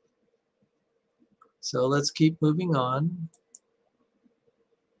 So let's keep moving on.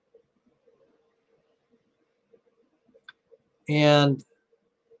 And,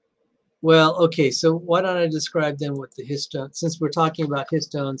 well, okay, so why don't I describe then what the histone, since we're talking about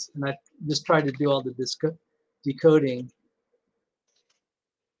histones, and I just tried to do all the decoding.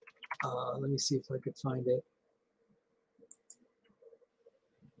 Let me see if I could find it.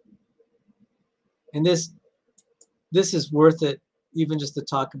 And this is worth it, even just to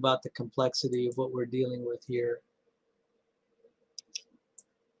talk about the complexity of what we're dealing with here.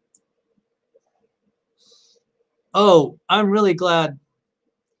 Oh, I'm really glad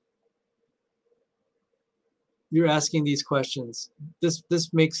you're asking these questions.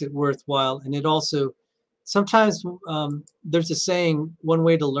 This makes it worthwhile, and it also, sometimes there's a saying, one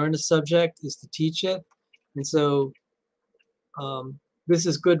way to learn a subject is to teach it, and so this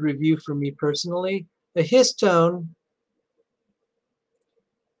is good review for me personally. A histone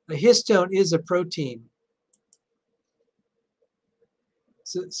is a protein.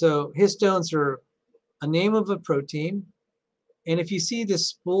 So histones are a name of a protein, and if you see this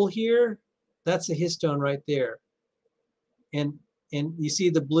spool here, that's a histone right there. And you see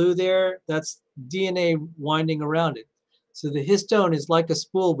the blue there, that's DNA winding around it. So the histone is like a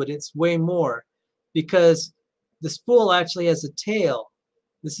spool, but it's way more, because the spool actually has a tail.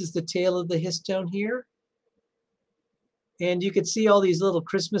 This is the tail of the histone here. And you can see all these little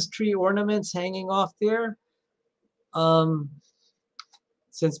Christmas tree ornaments hanging off there.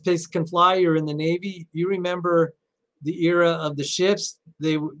 Since pigs can fly, you're in the Navy, you remember the era of the ships.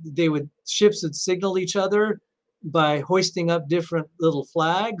 Ships would signal each other by hoisting up different little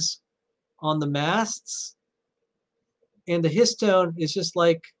flags on the masts. And the histone is just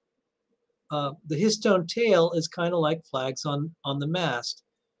like, the histone tail is kind of like flags on the mast.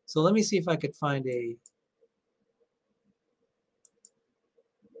 So let me see if I could find a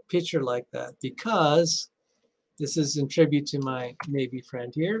picture like that, because this is in tribute to my Navy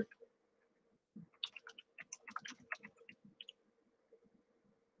friend here.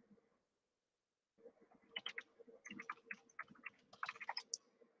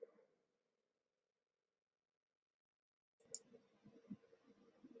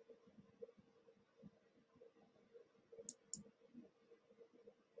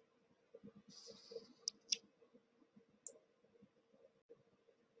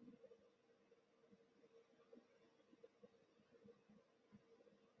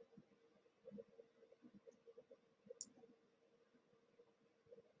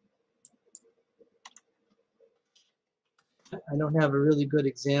 I don't have a really good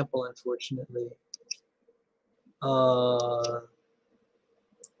example, unfortunately.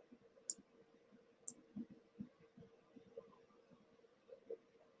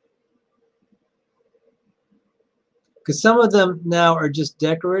 Because some of them now are just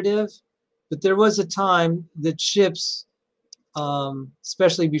decorative, but there was a time that ships,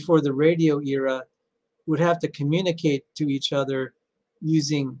 especially before the radio era, would have to communicate to each other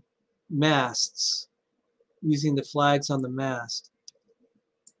using masts, using the flags on the mast.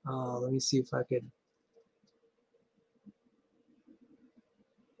 Let me see if I could.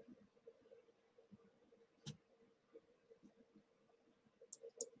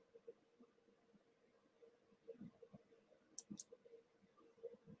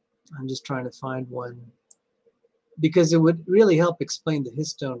 I'm just trying to find one because it would really help explain the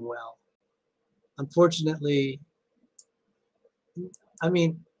histone well. Unfortunately, I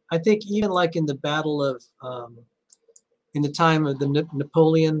mean, I think even like in the battle of, in the time of the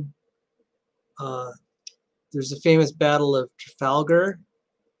Napoleon, there's a famous battle of Trafalgar,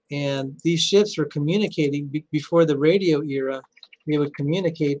 and these ships were communicating before the radio era. They would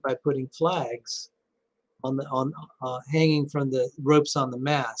communicate by putting flags on the hanging from the ropes on the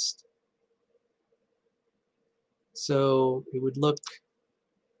mast. So it would look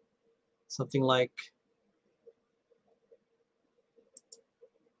something like,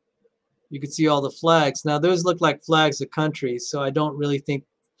 you could see all the flags. Now those look like flags of countries, so I don't really think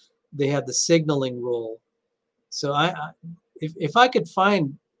they have the signaling role. So if I could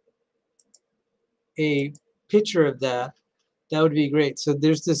find a picture of that, that would be great. So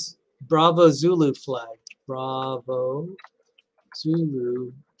there's this Bravo Zulu flag. Bravo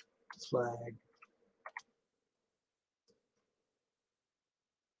Zulu flag.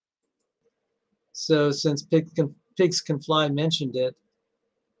 So since Pigs Can Fly mentioned it,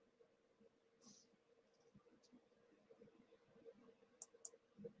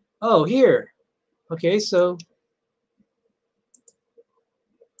 oh, here. Okay, so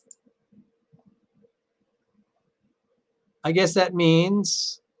I guess that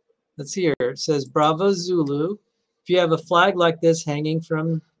means, let's see here, it says Bravo Zulu. If you have a flag like this hanging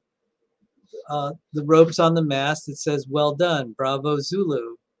from the ropes on the mast, it says, well done, Bravo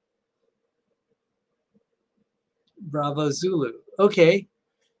Zulu. Bravo Zulu. Okay,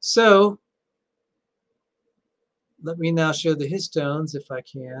 so let me now show the histones if I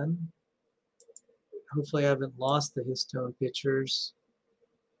can. Hopefully I haven't lost the histone pictures.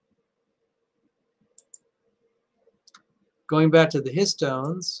 Going back to the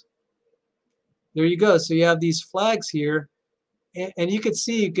histones, there you go. So you have these flags here, and you can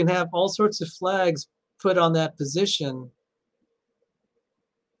see you can have all sorts of flags put on that position.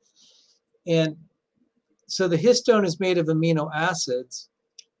 And so the histone is made of amino acids,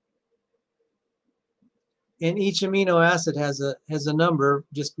 and each amino acid has a number,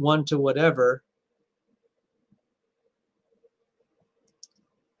 just 1 to whatever.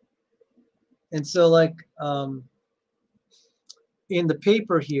 And so like in the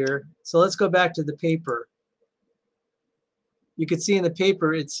paper here, so let's go back to the paper. You can see in the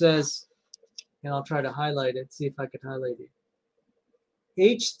paper it says, and I'll try to highlight it, see if I can highlight it,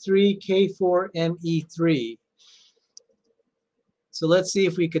 H3K4Me3. So let's see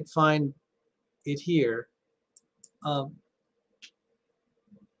if we could find it here.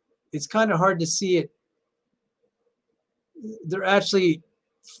 It's kind of hard to see it. There are actually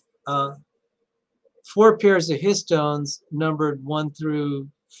 4 pairs of histones numbered 1 through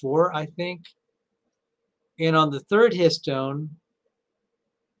 4, I think. And on the third histone,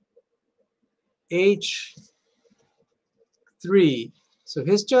 H3. So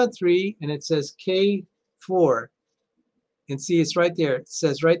histone 3, and it says K4. And see, it's right there. It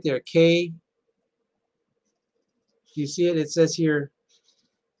says right there, K. Do you see it? It says here,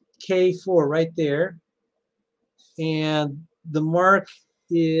 K4 right there. And the mark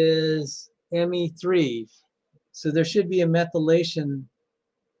is Me3. So there should be a methylation.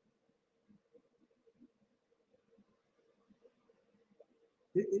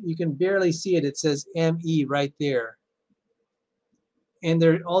 You can barely see it. It says Me right there. And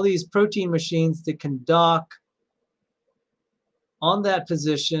there are all these protein machines that can dock on that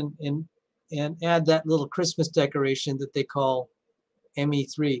position and add that little Christmas decoration that they call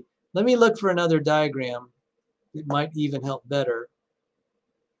Me3. Let me look for another diagram. It might even help better.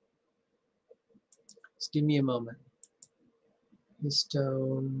 Just give me a moment.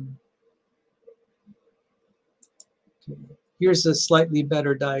 Histone. Okay. Here's a slightly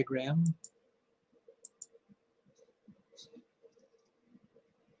better diagram.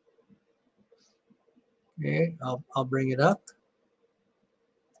 Okay, I'll bring it up.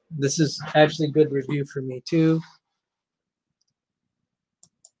 This is actually good review for me too.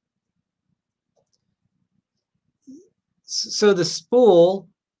 So the spool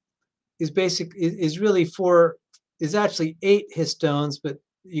is is actually 8 histones, but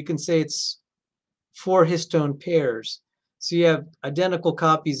you can say it's 4 histone pairs. So you have identical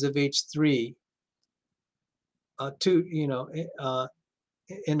copies of H3,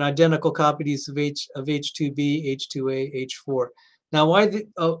 and identical copies of H2B, H2A, H4. Now,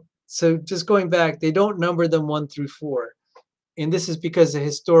 so just going back, they don't number them 1 through 4. And this is because of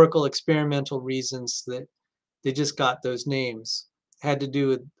historical experimental reasons that they just got those names. Had to do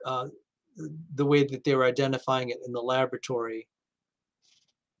with the way that they were identifying it in the laboratory.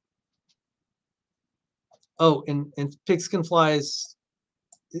 Oh, and Pigskinfly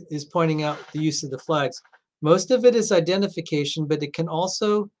is pointing out the use of the flags. Most of it is identification, but it can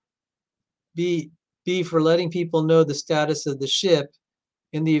also be for letting people know the status of the ship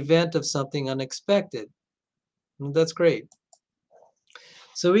in the event of something unexpected. And that's great.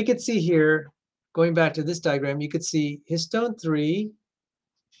 So we could see here, going back to this diagram, you could see histone 3,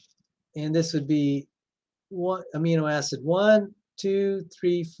 and this would be one amino acid 1, 2,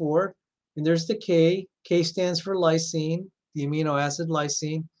 3, 4, and there's the K. K stands for lysine, the amino acid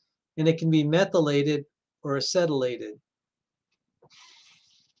lysine, and it can be methylated or acetylated.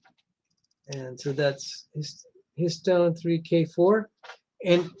 And so that's histone 3K4.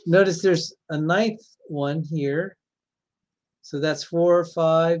 And notice there's a 9th one here. So that's 4,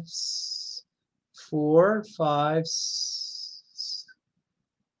 5, 4, 5,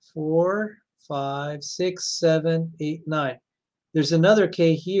 4, 5, 6, 7, 8, 9. There's another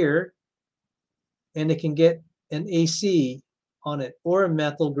K here, and it can get an AC on it, or a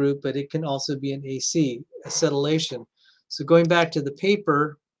methyl group, but it can also be an AC, acetylation. So going back to the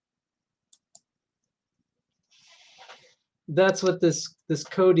paper, that's what this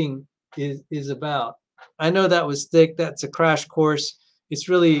coding is about. I know that was thick. That's a crash course. It's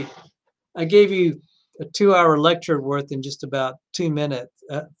really, I gave you a 2-hour lecture worth in just about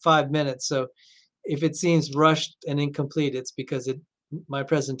 5 minutes. So if it seems rushed and incomplete, it's because my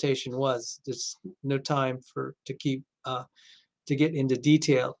presentation was. There's no time to get into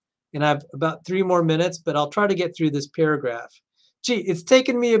detail. And I have about 3 more minutes, but I'll try to get through this paragraph. Gee, it's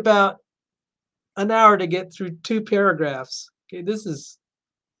taken me about an hour to get through 2 paragraphs. Okay, this is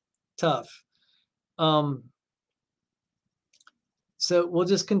tough. So we'll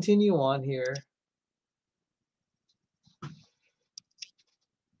just continue on here.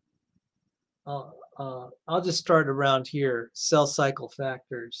 I'll just start around here, cell cycle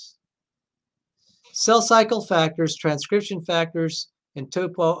factors. Cell cycle factors, transcription factors, and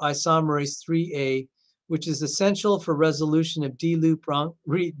topoisomerase 3A, which is essential for resolution of D-loop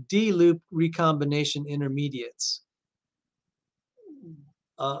recombination intermediates.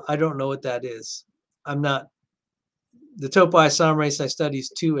 I don't know what that is. The topoisomerase I study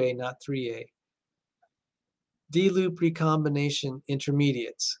is 2A, not 3A. D-loop recombination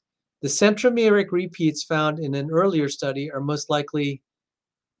intermediates. The centromeric repeats found in an earlier study are most likely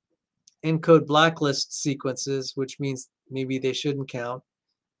ENCODE blacklist sequences, which means maybe they shouldn't count,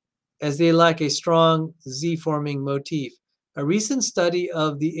 as they lack a strong Z-forming motif. A recent study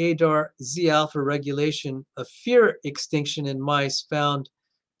of the ADAR Z-alpha regulation of fear extinction in mice found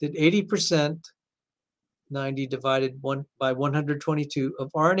that 80%, 90 divided by 122,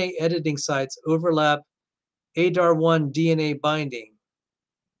 of RNA editing sites overlap ADAR1 DNA binding.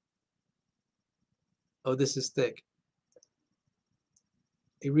 Oh, this is thick.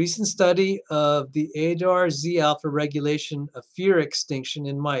 A recent study of the ADAR Z-alpha regulation of fear extinction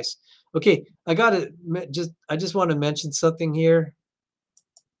in mice. Okay, I just want to mention something here.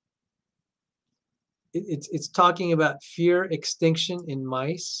 It's talking about fear extinction in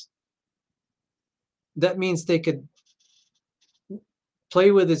mice. That means they could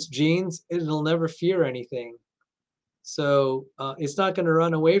play with its genes. It'll never fear anything. So it's not going to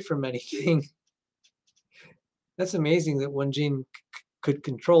run away from anything. That's amazing that one gene could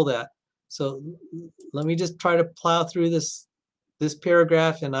control that. So let me just try to plow through this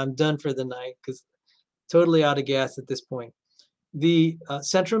paragraph, and I'm done for the night because totally out of gas at this point. The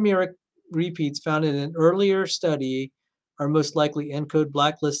centromeric repeats found in an earlier study are most likely ENCODE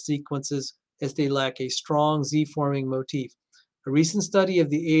blacklist sequences, as they lack a strong Z-forming motif. A recent study of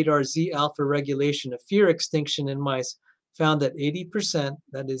the ADAR Z-alpha regulation of fear extinction in mice found that 80%,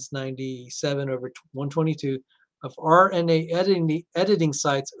 that is 97 over 122, of RNA editing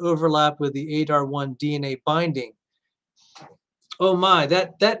sites overlap with the ADAR1 DNA binding. Oh my,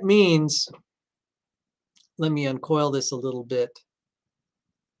 that means, let me uncoil this a little bit.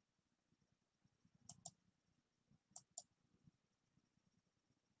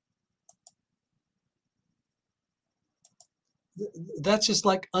 That's just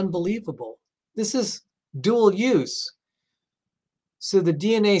like unbelievable. This is dual use. So the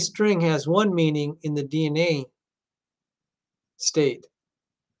DNA string has one meaning in the DNA state.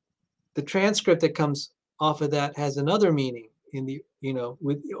 The transcript that comes off of that has another meaning in the,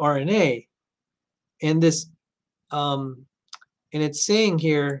 with the RNA. And this, and it's saying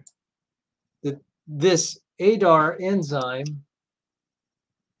here that this ADAR enzyme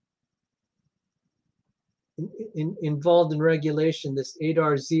involved in regulation, this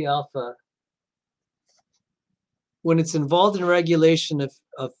ADAR Z alpha, when it's involved in regulation of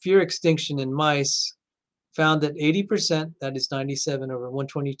fear extinction in mice, found that 80%, that is 97 over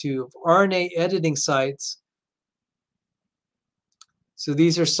 122, of RNA editing sites, so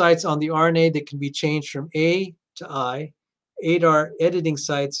these are sites on the RNA that can be changed from A to I, ADAR editing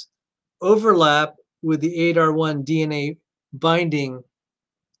sites overlap with the ADAR1 DNA binding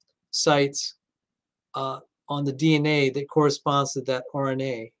sites on the DNA that corresponds to that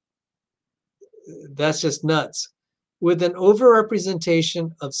RNA. That's just nuts. With an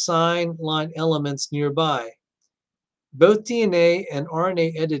overrepresentation of sign line elements nearby. Both DNA and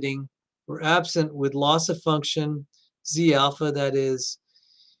RNA editing were absent with loss of function Z alpha, that is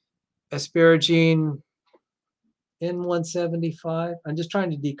asparagine N175. I'm just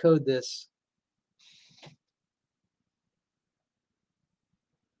trying to decode this.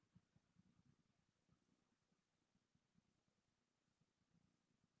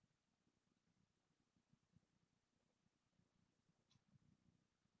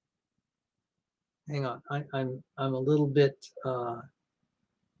 Hang on, I'm a little bit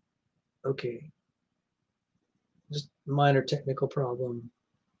okay. Just minor technical problem.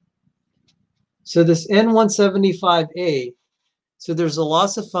 So this N175A, so there's a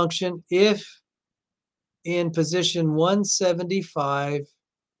loss of function if in position 175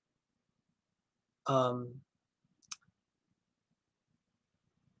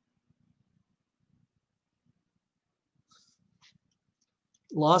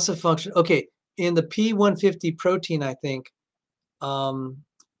 loss of function. Okay, in the P150 protein, I think,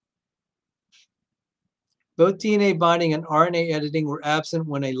 both DNA binding and RNA editing were absent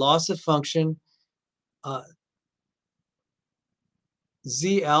when a loss of function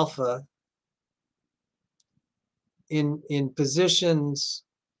Z alpha in positions,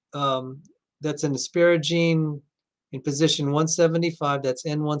 that's an asparagine in position 175, that's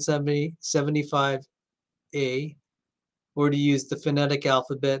N175A, or to use the phonetic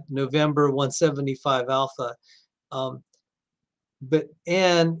alphabet, November 175 alpha. But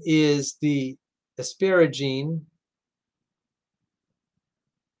N is the asparagine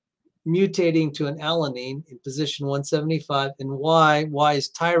mutating to an alanine in position 175, and Y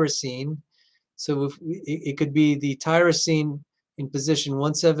is tyrosine. So if it could be the tyrosine in position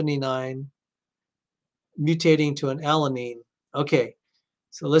 179 mutating to an alanine. Okay,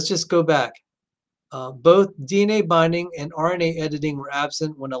 so let's just go back. Both DNA binding and RNA editing were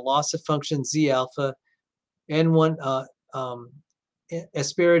absent when a loss of function Z alpha N1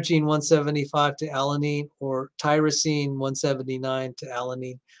 asparagine 175 to alanine or tyrosine 179 to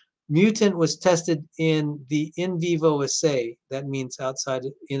alanine. Mutant was tested in the in vivo assay. That means outside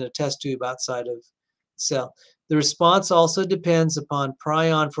in a test tube outside of cell. The response also depends upon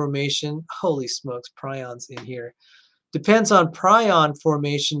prion formation. Holy smokes, prions in here. Depends on prion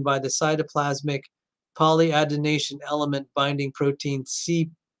formation by the cytoplasmic polyadenation element binding protein CPEB3.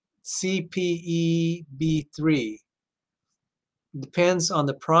 Depends on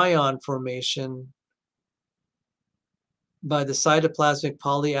the prion formation by the cytoplasmic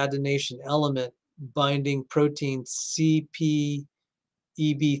polyadenation element binding protein CPEB3.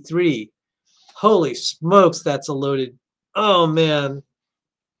 Holy smokes, that's a loaded, oh man.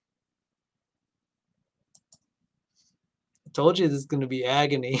 I told you this is going to be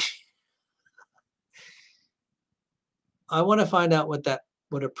agony. I want to find out what a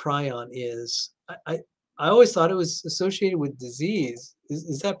prion is. I always thought it was associated with disease.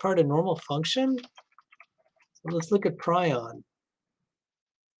 Is that part of normal function? So let's look at prion.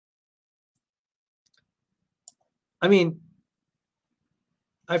 I mean,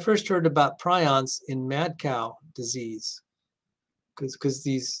 I first heard about prions in mad cow disease because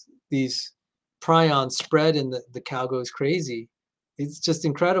these prions spread and the cow goes crazy. It's just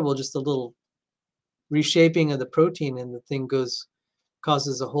incredible, just a little reshaping of the protein and the thing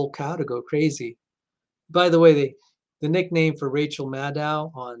causes a whole cow to go crazy. By the way, the nickname for Rachel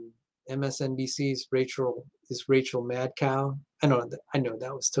Maddow on MSNBC is Rachel Mad Cow. I know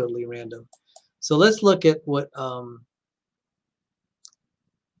that was totally random. So let's look at what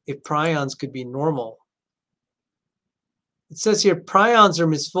if prions could be normal. It says here prions are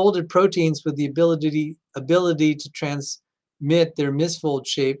misfolded proteins with the ability to transmit their misfold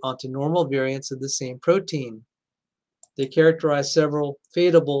shape onto normal variants of the same protein. They characterize several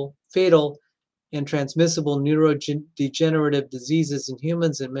fatal and transmissible neurodegenerative diseases in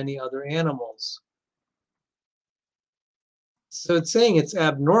humans and many other animals. So it's saying it's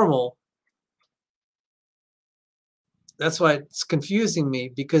abnormal. That's why it's confusing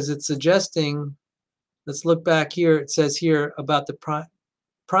me, because it's suggesting, let's look back here, it says here about the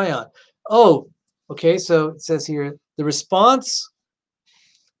prion. Oh, okay, so it says here, the response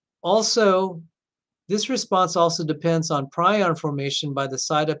also, this response also depends on prion formation by the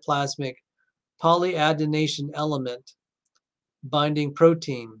cytoplasmic polyadenation element binding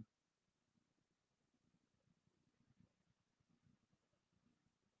protein.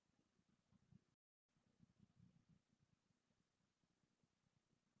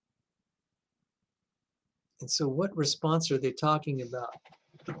 And so what response are they talking about?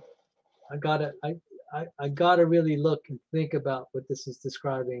 I gotta really look and think about what this is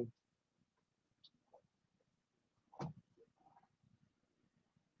describing.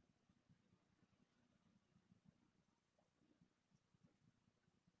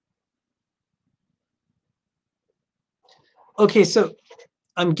 Okay, so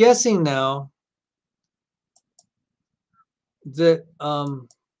I'm guessing now that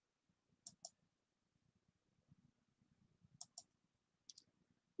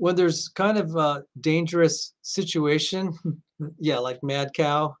when there's kind of a dangerous situation, yeah, like mad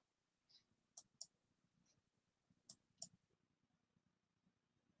cow.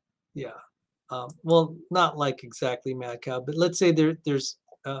 Yeah. Well, not like exactly mad cow, but let's say there's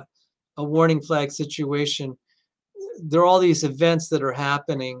a warning flag situation. There are all these events that are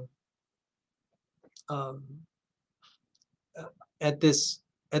happening um, at this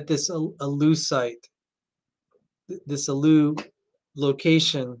Alus site, this Alus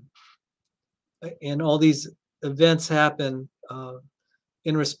location, and all these events happen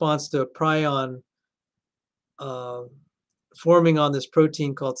in response to a prion uh, forming on this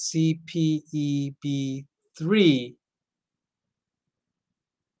protein called CPEB3,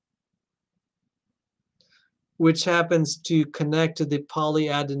 which happens to connect to the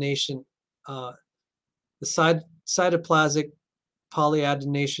polyadenation, the cytoplasmic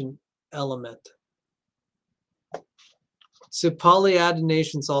polyadenation element. So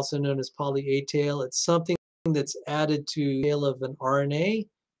polyadenation is also known as poly-A tail. It's something that's added to the tail of an RNA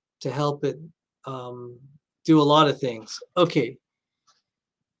to help it do a lot of things. Okay,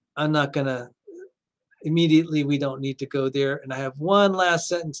 I'm not gonna immediately, we don't need to go there. And I have one last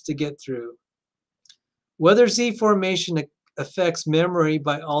sentence to get through. Whether Z formation affects memory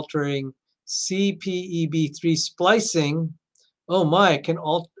by altering CPEB3 splicing, oh my, it can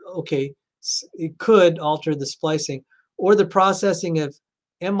okay, it could alter the splicing, or the processing of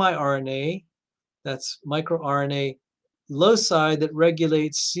miRNA, that's microRNA loci that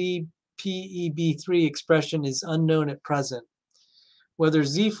regulates CPEB3 expression is unknown at present. Whether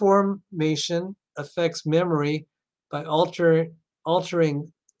Z formation affects memory by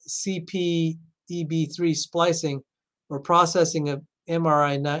altering CPEB3 splicing or processing of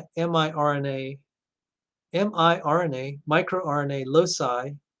mRNA, microRNA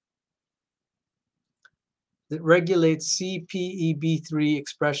loci that regulates CPEB3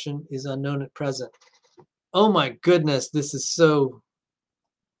 expression is unknown at present. Oh my goodness, this is so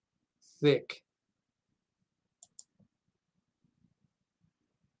thick.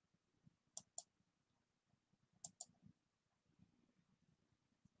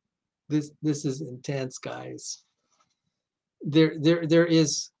 This is intense, guys. There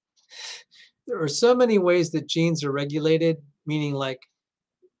are so many ways that genes are regulated, meaning like,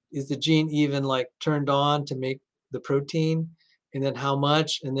 is the gene even like turned on to make the protein, and then how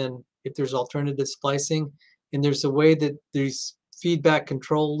much, and then if there's alternative splicing. And there's a way that there's feedback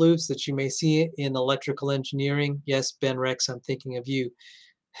control loops that you may see in electrical engineering. Yes, Ben Rex, I'm thinking of you.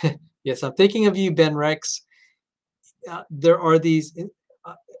 Yes, I'm thinking of you, Ben Rex. There are these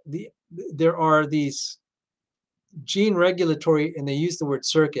gene regulatory, and they use the word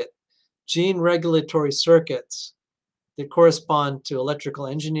circuit, gene regulatory circuits that correspond to electrical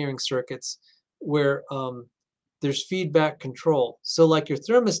engineering circuits where there's feedback control. So like your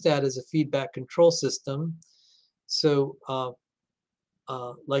thermostat is a feedback control system. So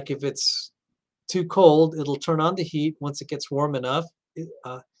like if it's too cold, it'll turn on the heat. Once it gets warm enough,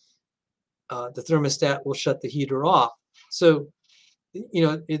 the thermostat will shut the heater off. So, you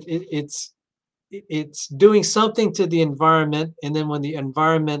know, it's doing something to the environment, and then when the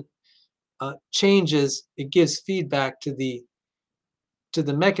environment changes, it gives feedback to the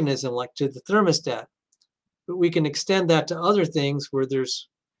mechanism, like to the thermostat. But we can extend that to other things where there's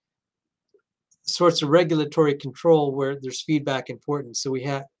sorts of regulatory control where there's feedback important. So we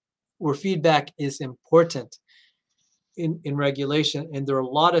have where feedback is important. in regulation, and there are a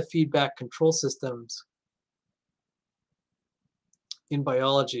lot of feedback control systems in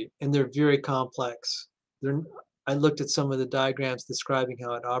biology, and they're very complex. I looked at some of the diagrams describing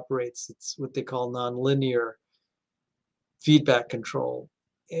how it operates. It's what they call nonlinear feedback control.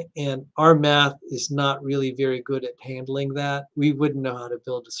 And our math is not really very good at handling that. We wouldn't know how to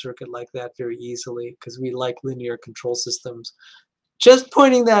build a circuit like that very easily because we like linear control systems. Just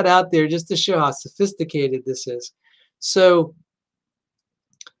pointing that out there just to show how sophisticated this is. So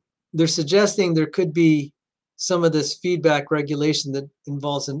they're suggesting there could be some of this feedback regulation that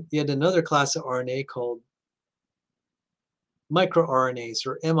involves yet another class of RNA called microRNAs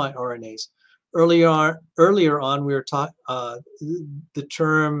or miRNAs. Earlier on, we were taught the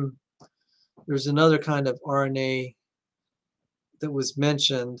term. There's another kind of RNA that was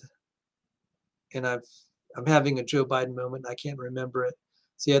mentioned, and I'm having a Joe Biden moment. I can't remember it.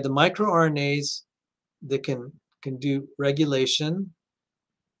 So you have the microRNAs that can do regulation.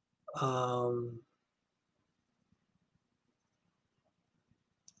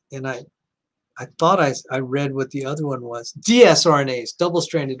 And I thought I read what the other one was. dsRNAs,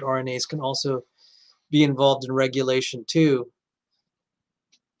 double-stranded RNAs, can also be involved in regulation too.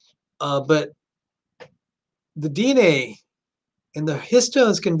 But the DNA and the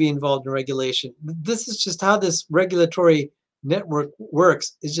histones can be involved in regulation. This is just how this regulatory network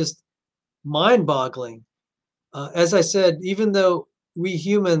works. It's just mind-boggling. As I said, even though we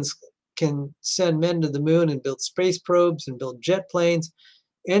humans can send men to the moon and build space probes and build jet planes,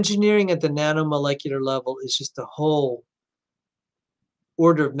 engineering at the nanomolecular level is just a whole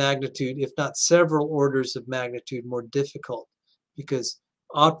order of magnitude, if not several orders of magnitude, more difficult, because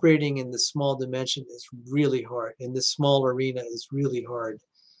operating in the small dimension is really hard. In this small arena is really hard.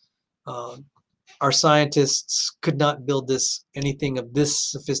 Our scientists could not build anything of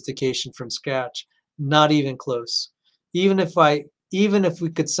this sophistication from scratch, not even close. Even if we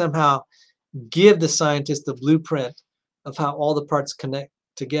could somehow give the scientists the blueprint of how all the parts connect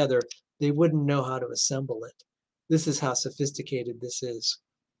together, they wouldn't know how to assemble it. This is how sophisticated this is.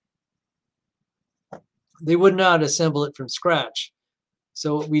 They wouldn't know how to assemble it from scratch.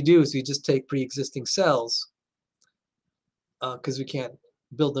 So what we do is we just take pre-existing cells because we can't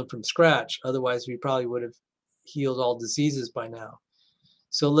build them from scratch. Otherwise, we probably would have healed all diseases by now.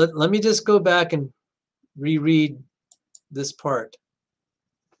 So let me just go back and reread this part.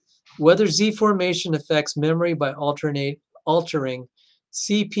 Whether Z formation affects memory by altering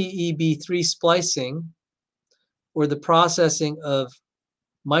CPEB3 splicing or the processing of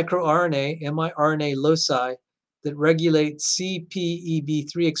microRNA, miRNA loci that regulate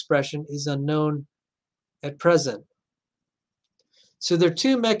CPEB3 expression is unknown at present. So there are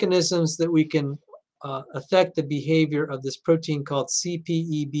two mechanisms that we can affect the behavior of this protein called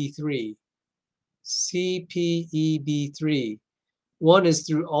CPEB3. CPEB3. One is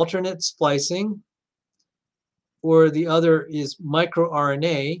through alternate splicing, or the other is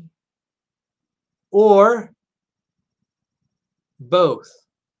microRNA, or both,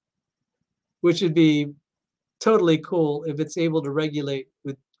 which would be totally cool if it's able to regulate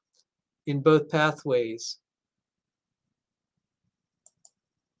in both pathways.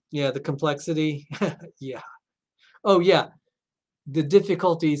 Yeah, the complexity. Yeah. Oh, yeah. The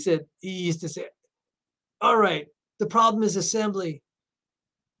difficulties that he used to say, all right, the problem is assembly.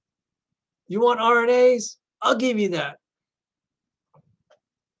 You want RNAs? I'll give you that.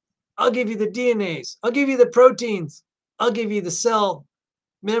 I'll give you the DNAs. I'll give you the proteins. I'll give you the cell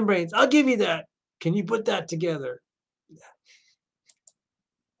membranes. I'll give you that. Can you put that together?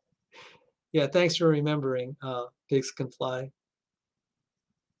 Yeah, thanks for remembering. Pigs can fly.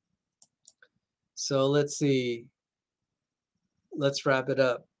 So let's see. Let's wrap it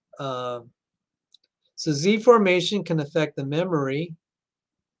up. So Z formation can affect the memory,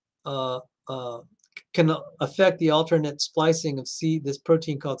 can affect the alternate splicing of this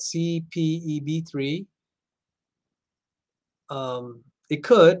protein called CPEB3. It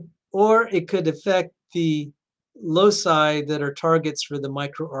could, or it could affect the loci that are targets for the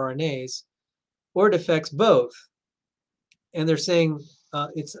microRNAs, or it affects both. And they're saying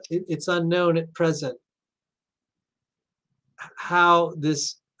it's unknown at present how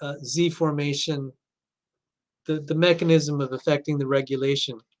this Z formation, the mechanism of affecting the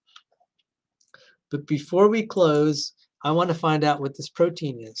regulation. But before we close, I want to find out what this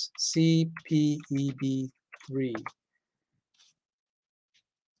protein is, CPEB3.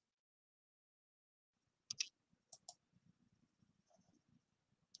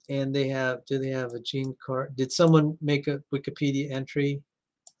 And do they have a gene card? Did someone make a Wikipedia entry?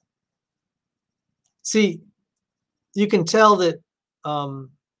 See, you can tell that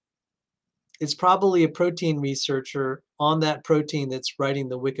it's probably a protein researcher on that protein that's writing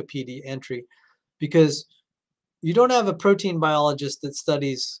the Wikipedia entry, because you don't have a protein biologist that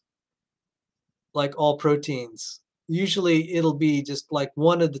studies like all proteins. Usually it'll be just like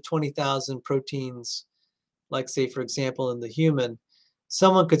one of the 20,000 proteins, like say, for example, in the human.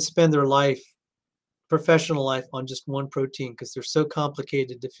 Someone could spend their life, professional life, on just one protein because they're so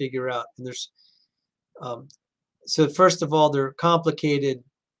complicated to figure out. And there's so first of all, they're complicated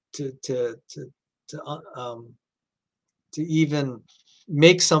to even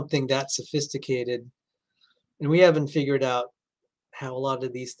make something that sophisticated, and we haven't figured out how a lot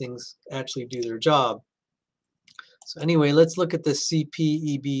of these things actually do their job. So anyway, let's look at the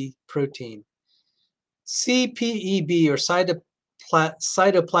CPEB protein. CPEB, or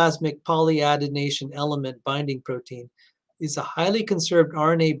cytoplasmic polyadenation element binding protein, is a highly conserved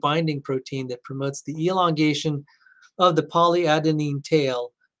RNA binding protein that promotes the elongation of the polyadenine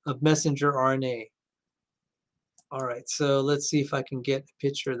tail of messenger RNA. All right, so let's see if I can get a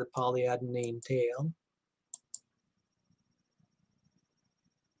picture of the polyadenine tail.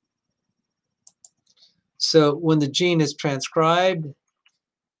 So when the gene is transcribed,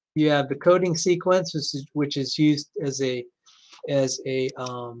 you have the coding sequence, which is used as a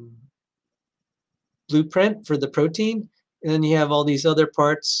blueprint for the protein, and then you have all these other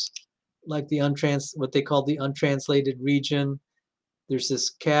parts, like the what they call the untranslated region. There's this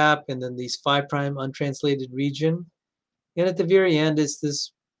cap, and then these 5' untranslated region, and at the very end is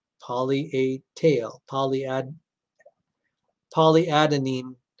this polyadenine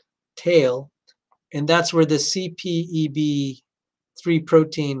tail, and that's where the CPEB3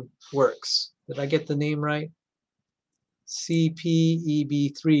 protein works. Did I get the name right?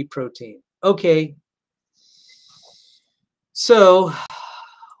 CPEB3 protein. Okay. So,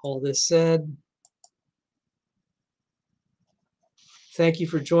 all this said, thank you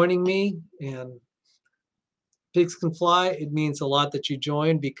for joining me. And pigs can fly. It means a lot that you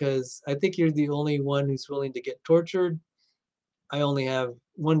joined, because I think you're the only one who's willing to get tortured. I only have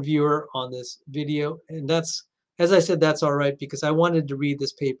one viewer on this video, and that's, as I said, that's all right, because I wanted to read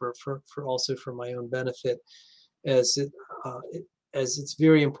this paper for also for my own benefit, as it's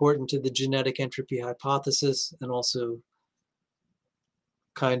very important to the genetic entropy hypothesis, and also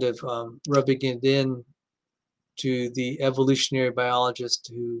kind of rubbing it in to the evolutionary biologists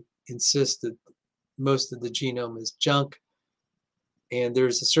who insist that most of the genome is junk. And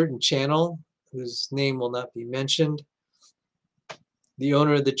there's a certain channel whose name will not be mentioned. The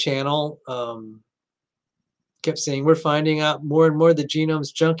owner of the channel kept saying, we're finding out more and more the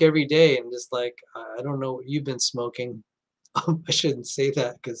genome's junk every day. And just like, I don't know what you've been smoking. I shouldn't say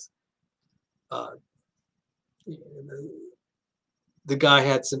that, because the guy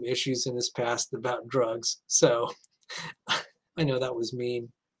had some issues in his past about drugs. So I know that was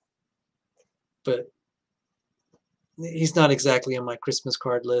mean, but he's not exactly on my Christmas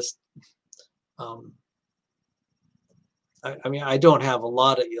card list. I mean, I don't have a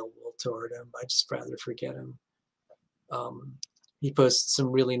lot of ill will toward him. I just rather forget him. He posts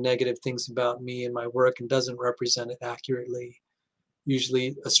some really negative things about me and my work and doesn't represent it accurately.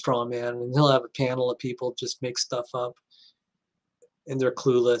 Usually a straw man, and he'll have a panel of people just make stuff up, and they're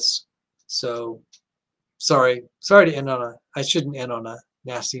clueless. So sorry to end on I shouldn't end on a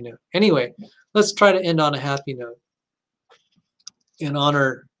nasty note. Anyway, let's try to end on a happy note and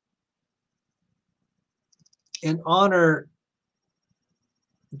honor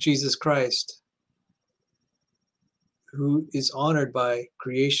Jesus Christ, who is honored by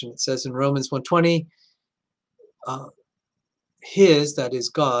creation. It says in Romans 1:20, his, that is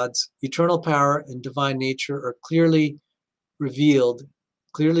God's, eternal power and divine nature are clearly revealed,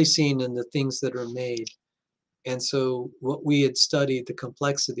 clearly seen in the things that are made. And so what we had studied, the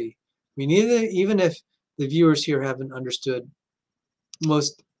complexity, we need, even if the viewers here haven't understood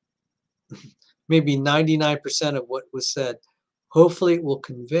most, maybe 99% of what was said, hopefully it will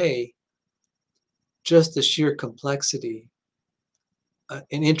convey just the sheer complexity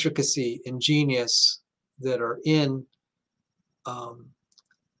and intricacy and genius that are in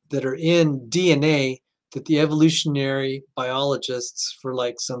DNA, that the evolutionary biologists for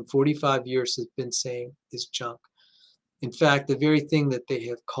like some 45 years have been saying is junk. In fact, the very thing that they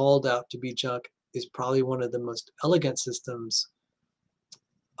have called out to be junk is probably one of the most elegant systems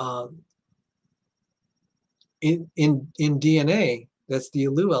in DNA. That's the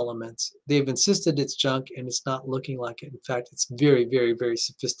Alus elements. They've insisted it's junk, and it's not looking like it. In fact, it's very, very, very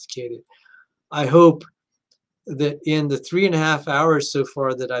sophisticated. I hope that in the 3.5 hours so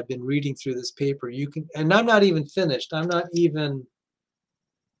far that I've been reading through this paper, you can, and I'm not even finished. I'm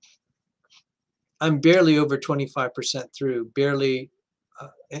barely over 25% through, barely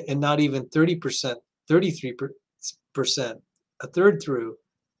and not even 30%, 33%, a third through.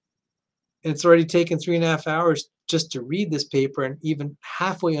 And it's already taken 3.5 hours just to read this paper and even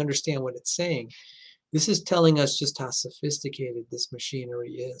halfway understand what it's saying. This is telling us just how sophisticated this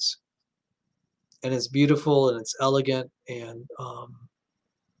machinery is. And it's beautiful and it's elegant, and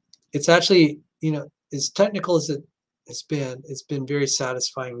it's actually, as technical as it's been very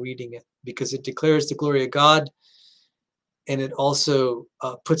satisfying reading it, because it declares the glory of God, and it also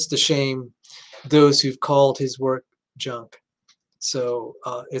puts to shame those who've called his work junk. So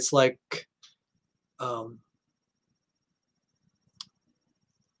it's like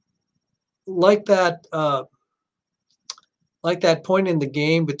that point in the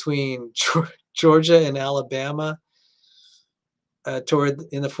game between Georgia and Alabama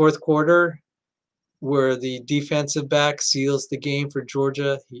in the fourth quarter, where the defensive back seals the game for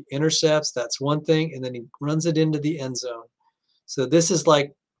Georgia. He intercepts, that's one thing, and then he runs it into the end zone. So this is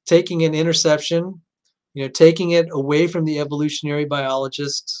like taking an interception, taking it away from the evolutionary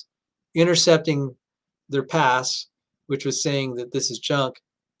biologists, intercepting their pass, which was saying that this is junk,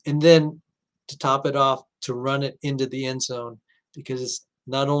 and then to top it off, to run it into the end zone, because it's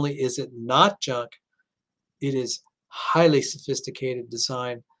not only is it not junk, it is highly sophisticated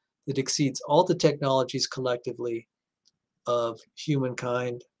design that exceeds all the technologies collectively of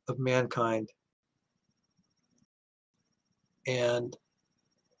humankind, of mankind. And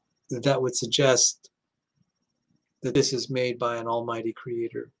that would suggest that this is made by an almighty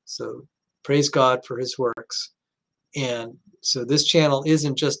creator. So praise God for his works. And so this channel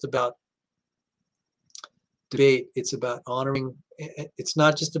isn't just about debate, it's about honoring. It's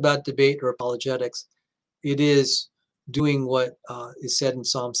not just about debate or apologetics. It is doing what is said in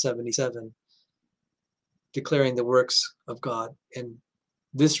Psalm 77, declaring the works of God. And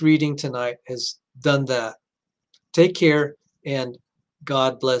this reading tonight has done that. Take care, and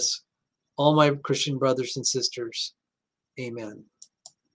God bless all my Christian brothers and sisters. Amen.